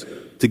 days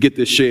to get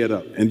this shed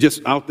up. And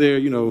just out there,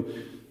 you know,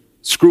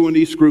 screwing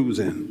these screws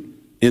in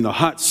the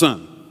hot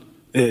sun.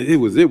 It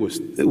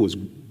was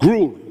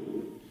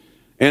grueling.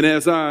 And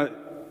as I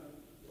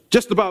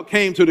just about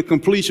came to the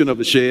completion of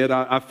the shed,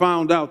 I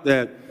found out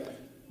that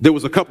there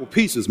was a couple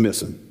pieces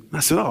missing. I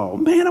said, oh,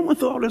 man, I went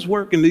through all this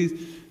work, and they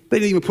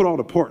didn't even put all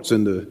the parts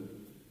in the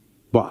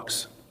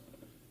box.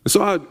 And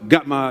so I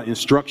got my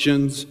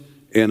instructions,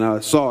 and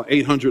I saw an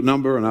 800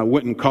 number, and I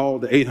went and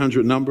called the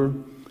 800 number,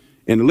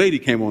 and the lady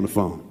came on the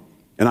phone.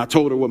 And I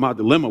told her what my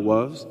dilemma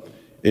was,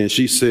 and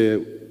she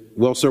said,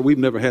 well, sir, we've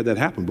never had that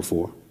happen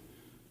before.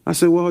 I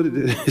said, well,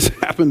 it's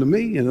happened to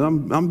me, and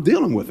I'm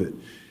dealing with it.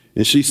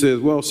 And she says,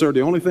 well, sir,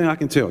 the only thing I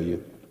can tell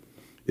you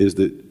is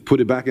that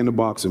put it back in the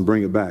box and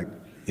bring it back,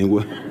 and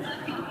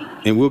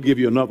we'll give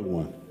you another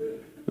one.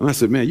 And I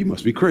said, man, you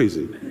must be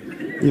crazy.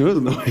 You know,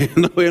 there's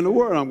no way in the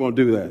world I'm going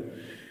to do that.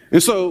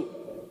 And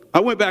so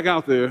I went back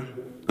out there,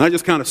 and I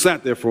just kind of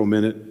sat there for a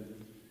minute,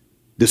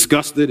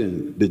 disgusted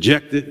and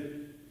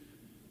dejected.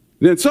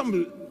 Then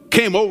something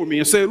came over me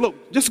and said,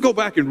 look, just go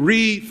back and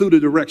read through the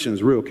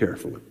directions real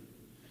carefully.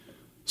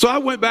 So I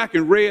went back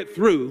and read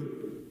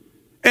through,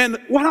 and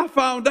what I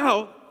found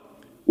out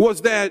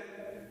was that,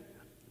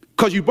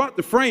 because you bought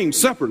the frame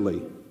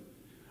separately,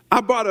 I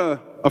bought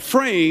a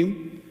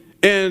frame,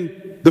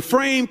 and the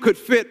frame could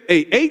fit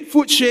a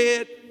 8-foot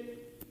shed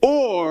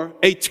or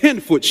a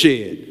 10-foot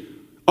shed,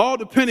 all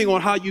depending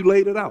on how you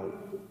laid it out.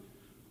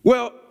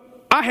 Well,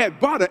 I had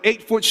bought an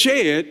 8-foot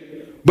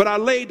shed, but I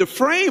laid the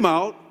frame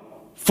out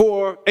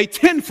for a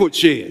 10-foot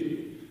shed.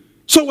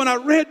 So when I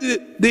read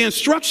the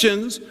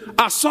instructions,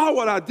 I saw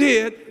what I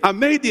did, I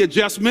made the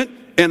adjustment,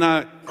 and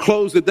I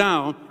closed it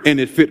down, and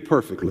it fit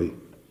perfectly.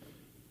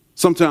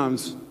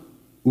 Sometimes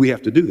we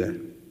have to do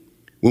that.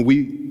 When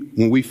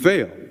we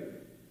fail,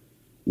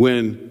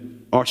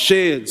 when our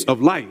sheds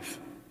of life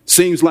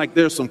seems like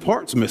there's some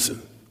parts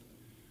missing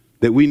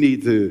that we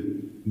need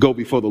to go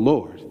before the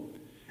Lord.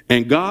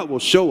 And God will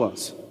show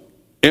us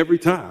every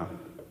time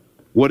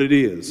what it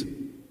is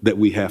that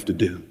we have to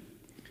do.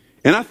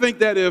 And I think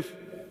that if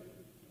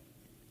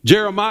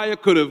Jeremiah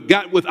could have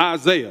got with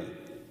Isaiah,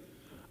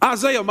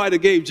 Isaiah might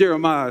have gave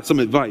Jeremiah some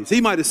advice.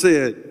 He might have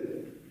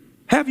said,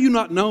 have you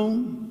not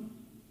known?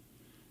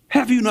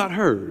 Have you not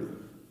heard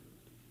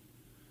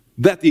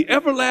that the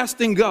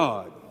everlasting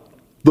God,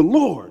 the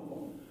Lord,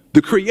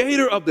 the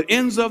creator of the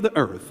ends of the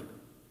earth,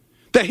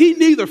 that he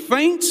neither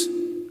faints,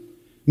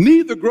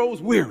 neither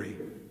grows weary,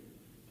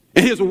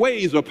 and his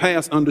ways are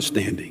past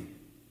understanding.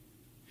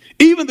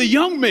 Even the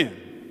young men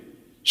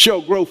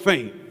shall grow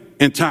faint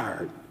and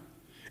tired,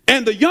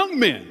 and the young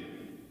men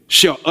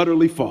shall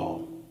utterly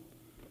fall.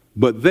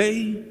 But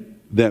they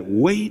that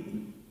wait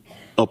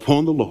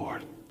upon the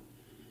Lord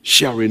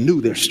shall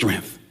renew their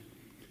strength.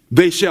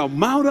 They shall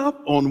mount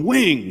up on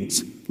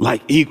wings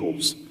like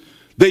eagles.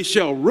 They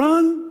shall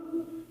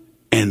run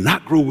and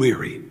not grow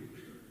weary.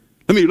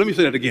 Let me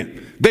say that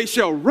again. They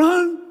shall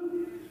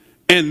run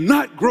and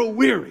not grow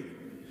weary.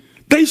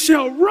 They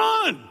shall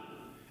run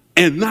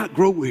and not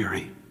grow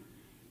weary.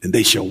 And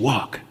they shall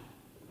walk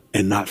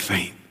and not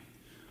faint.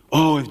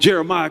 Oh, if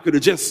Jeremiah could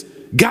have just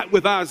got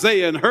with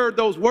Isaiah and heard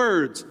those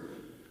words,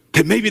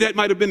 that maybe that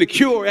might have been the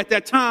cure at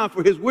that time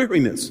for his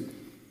weariness.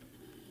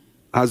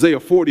 Isaiah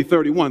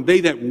 40:31,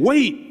 they that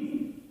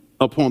wait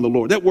upon the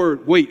Lord. That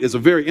word wait is a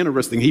very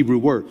interesting Hebrew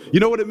word. You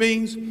know what it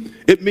means?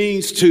 It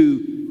means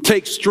to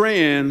take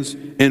strands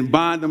and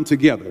bind them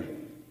together.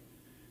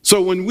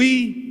 So when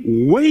we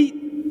wait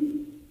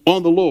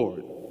on the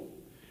Lord,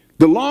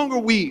 the longer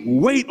we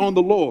wait on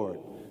the Lord,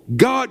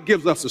 God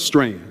gives us a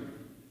strand.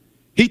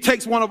 He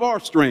takes one of our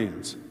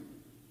strands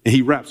and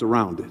he wraps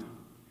around it.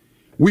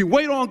 We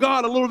wait on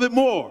God a little bit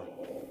more.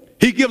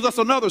 He gives us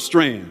another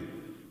strand.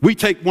 We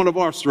take one of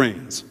our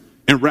strands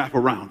and wrap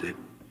around it.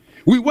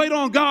 We wait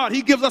on God.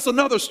 He gives us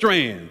another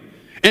strand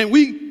and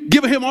we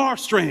give him our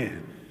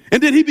strand.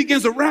 And then he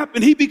begins to wrap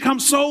and he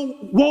becomes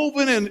so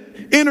woven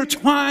and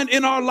intertwined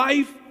in our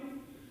life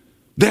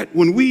that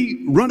when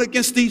we run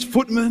against these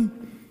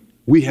footmen,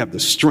 we have the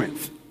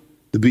strength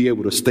to be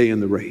able to stay in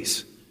the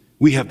race.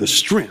 We have the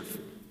strength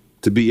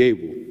to be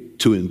able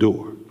to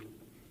endure.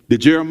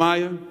 Did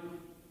Jeremiah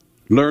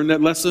learn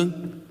that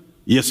lesson?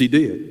 Yes, he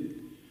did.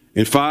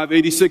 In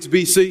 586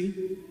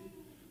 BC,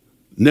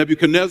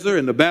 Nebuchadnezzar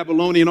and the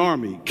Babylonian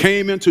army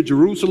came into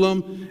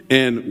Jerusalem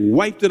and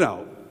wiped it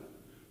out,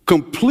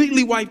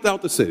 completely wiped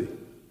out the city,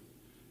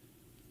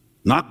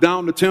 knocked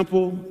down the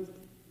temple,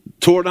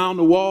 tore down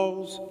the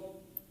walls,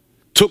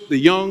 took the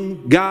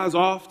young guys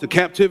off to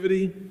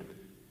captivity,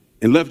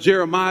 and left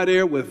Jeremiah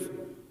there with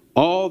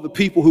all the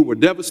people who were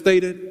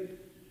devastated.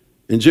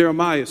 And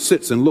Jeremiah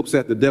sits and looks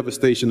at the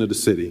devastation of the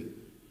city.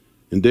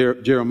 And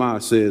Jeremiah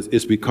says,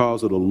 it's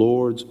because of the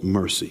Lord's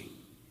mercy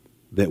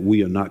that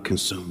we are not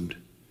consumed.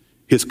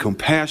 His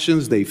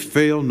compassions, they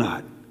fail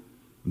not.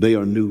 They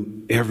are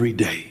new every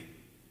day.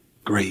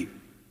 Great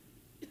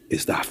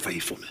is thy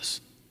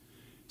faithfulness.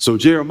 So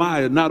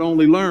Jeremiah not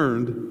only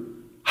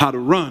learned how to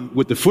run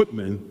with the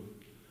footmen,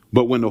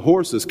 but when the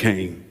horses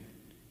came,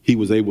 he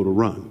was able to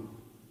run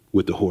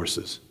with the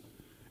horses.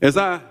 As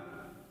I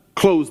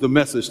close the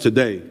message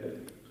today,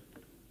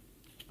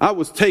 I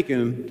was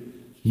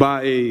taken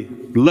by a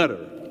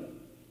letter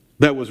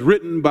that was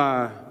written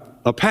by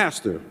a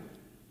pastor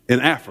in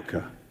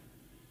Africa.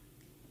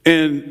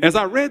 And as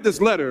I read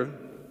this letter,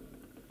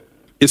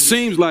 it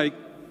seems like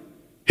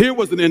here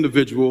was an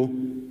individual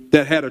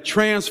that had a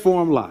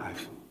transformed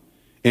life,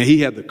 and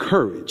he had the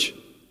courage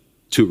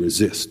to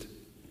resist.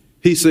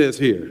 He says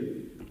here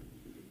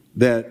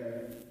that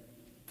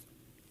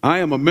I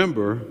am a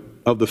member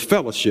of the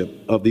fellowship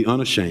of the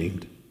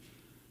unashamed.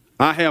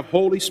 I have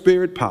Holy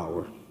Spirit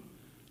power.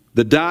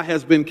 The die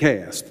has been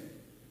cast.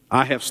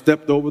 I have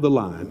stepped over the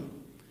line.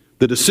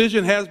 The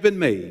decision has been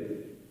made.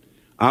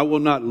 I will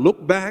not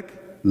look back,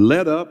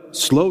 let up,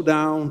 slow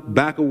down,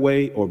 back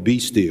away, or be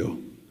still.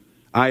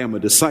 I am a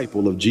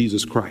disciple of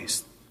Jesus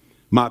Christ.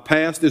 My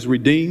past is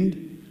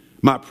redeemed.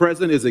 My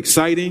present is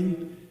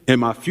exciting, and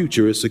my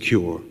future is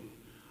secure.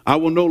 I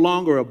will no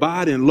longer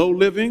abide in low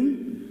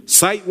living,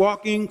 sight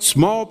walking,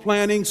 small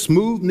planning,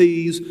 smooth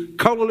knees,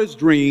 colorless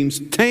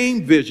dreams,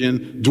 tame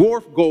vision,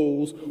 dwarf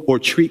goals, or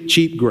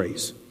cheap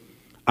grace.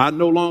 I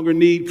no longer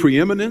need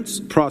preeminence,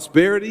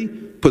 prosperity,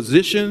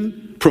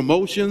 position,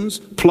 promotions,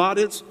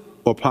 plaudits,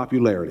 or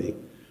popularity.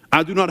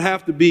 I do not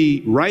have to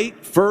be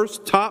right,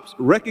 first, tops,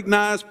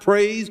 recognized,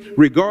 praised,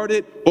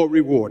 regarded, or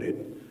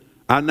rewarded.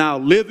 I now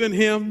live in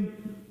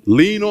him,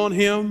 lean on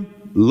him,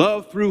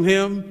 love through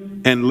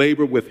him, and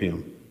labor with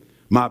him.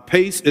 My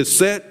pace is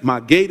set, my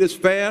gait is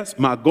fast,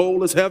 my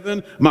goal is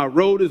heaven, my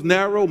road is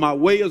narrow, my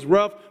way is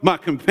rough, my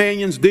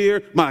companion's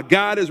dear, my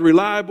God is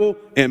reliable,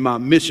 and my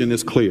mission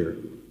is clear.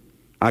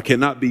 I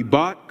cannot be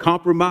bought,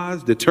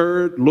 compromised,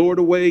 deterred, lured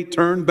away,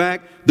 turned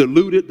back,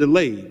 deluded,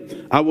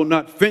 delayed. I will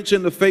not flinch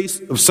in the face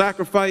of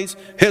sacrifice,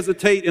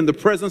 hesitate in the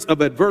presence of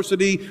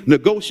adversity,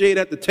 negotiate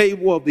at the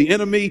table of the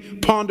enemy,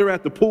 ponder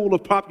at the pool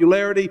of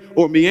popularity,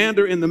 or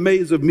meander in the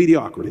maze of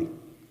mediocrity.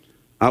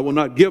 I will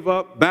not give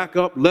up, back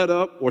up, let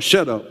up, or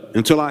shut up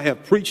until I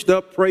have preached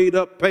up, prayed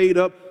up, paid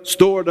up,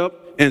 stored up,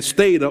 and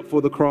stayed up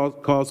for the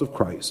cause of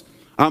Christ.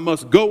 I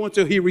must go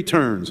until he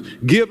returns,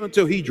 give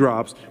until he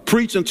drops,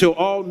 preach until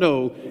all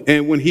know,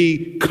 and when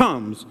he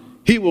comes,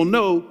 he will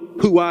know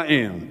who I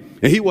am.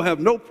 And he will have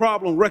no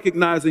problem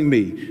recognizing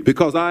me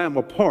because I am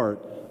a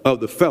part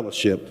of the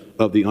fellowship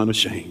of the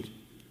unashamed.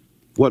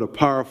 What a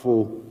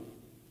powerful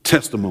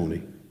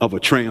testimony of a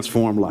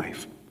transformed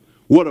life.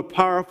 What a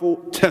powerful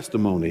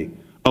testimony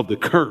of the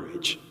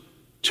courage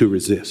to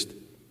resist.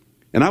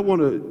 And I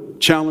want to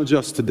challenge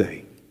us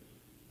today.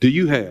 Do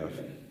you have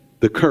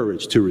the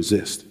courage to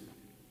resist?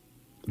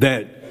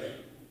 That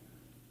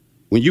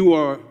when you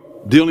are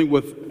dealing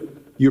with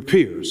your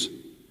peers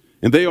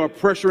and they are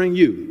pressuring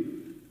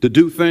you to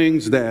do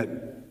things that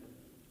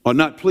are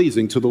not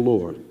pleasing to the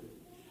Lord,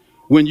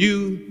 when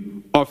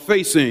you are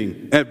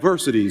facing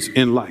adversities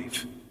in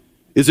life,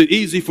 is it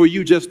easy for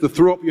you just to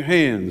throw up your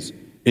hands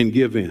and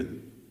give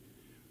in?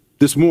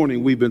 This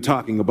morning we've been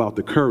talking about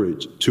the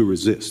courage to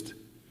resist.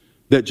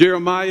 That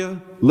Jeremiah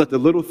let the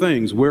little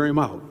things wear him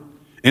out,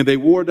 and they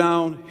wore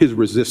down his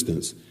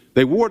resistance.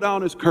 They wore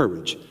down his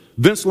courage.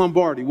 Vince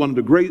Lombardi, one of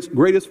the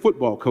greatest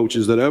football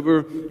coaches that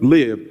ever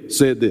lived,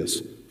 said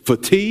this: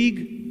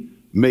 fatigue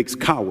makes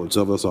cowards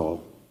of us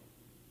all.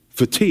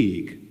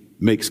 Fatigue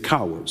makes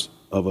cowards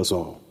of us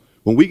all.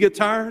 When we get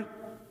tired,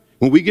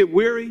 when we get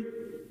weary,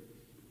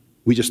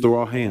 we just throw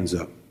our hands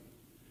up.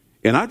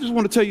 And I just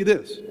want to tell you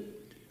this.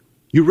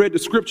 You read the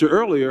scripture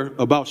earlier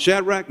about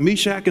Shadrach,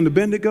 Meshach, and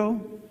Abednego,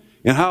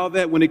 and how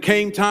that when it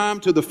came time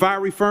to the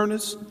fiery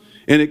furnace,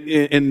 and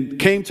it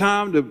came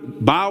time to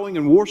bowing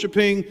and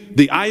worshiping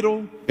the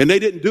idol, and they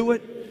didn't do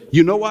it.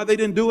 You know why they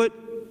didn't do it?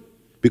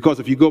 Because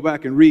if you go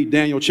back and read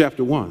Daniel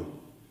chapter 1,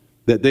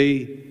 that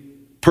they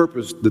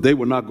purposed that they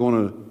were not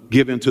going to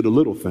give in to the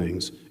little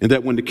things, and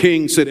that when the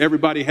king said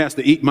everybody has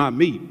to eat my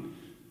meat,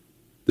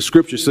 the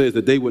scripture says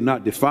that they would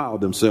not defile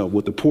themselves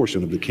with the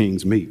portion of the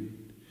king's meat.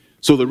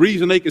 So the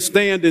reason they could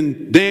stand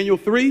in Daniel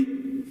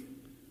 3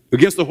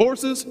 against the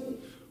horses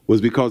was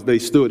because they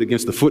stood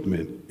against the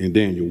footmen in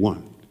Daniel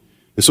 1.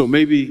 And so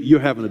maybe you're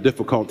having a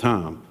difficult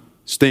time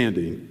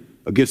standing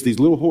against these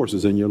little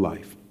horses in your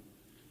life.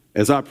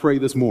 As I pray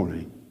this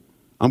morning,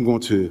 I'm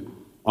going to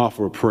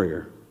offer a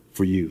prayer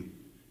for you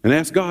and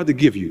ask God to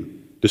give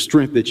you the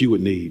strength that you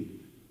would need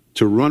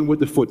to run with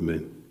the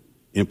footmen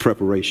in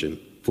preparation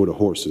for the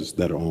horses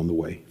that are on the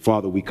way.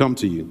 Father, we come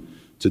to you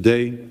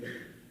today,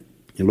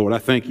 and Lord, I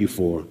thank you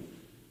for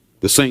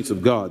the saints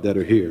of God that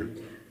are here.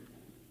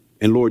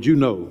 And Lord, you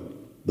know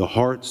the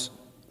hearts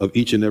of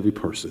each and every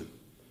person.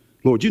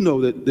 Lord, you know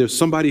that there's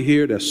somebody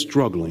here that's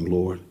struggling,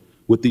 Lord,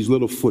 with these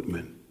little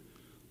footmen.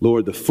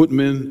 Lord, the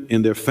footmen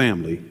in their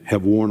family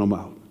have worn them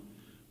out.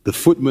 The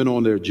footmen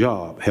on their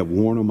job have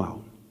worn them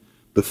out.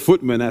 The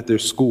footmen at their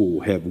school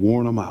have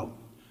worn them out.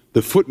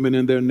 The footmen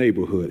in their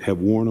neighborhood have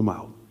worn them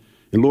out.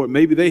 And Lord,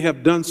 maybe they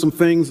have done some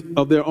things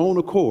of their own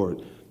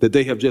accord that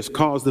they have just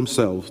caused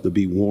themselves to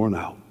be worn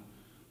out.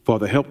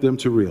 Father, help them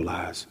to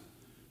realize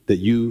that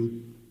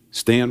you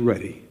stand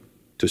ready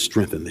to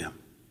strengthen them.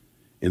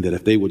 And that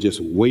if they will just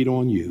wait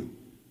on you,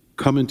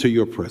 come into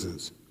your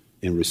presence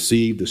and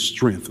receive the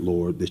strength,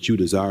 Lord, that you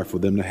desire for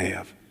them to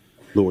have.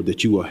 Lord,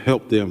 that you will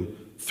help them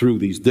through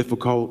these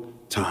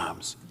difficult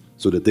times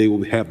so that they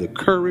will have the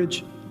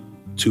courage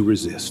to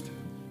resist.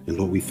 And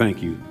Lord, we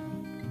thank you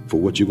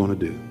for what you're going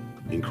to do.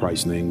 In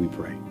Christ's name we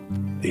pray.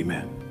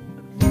 Amen.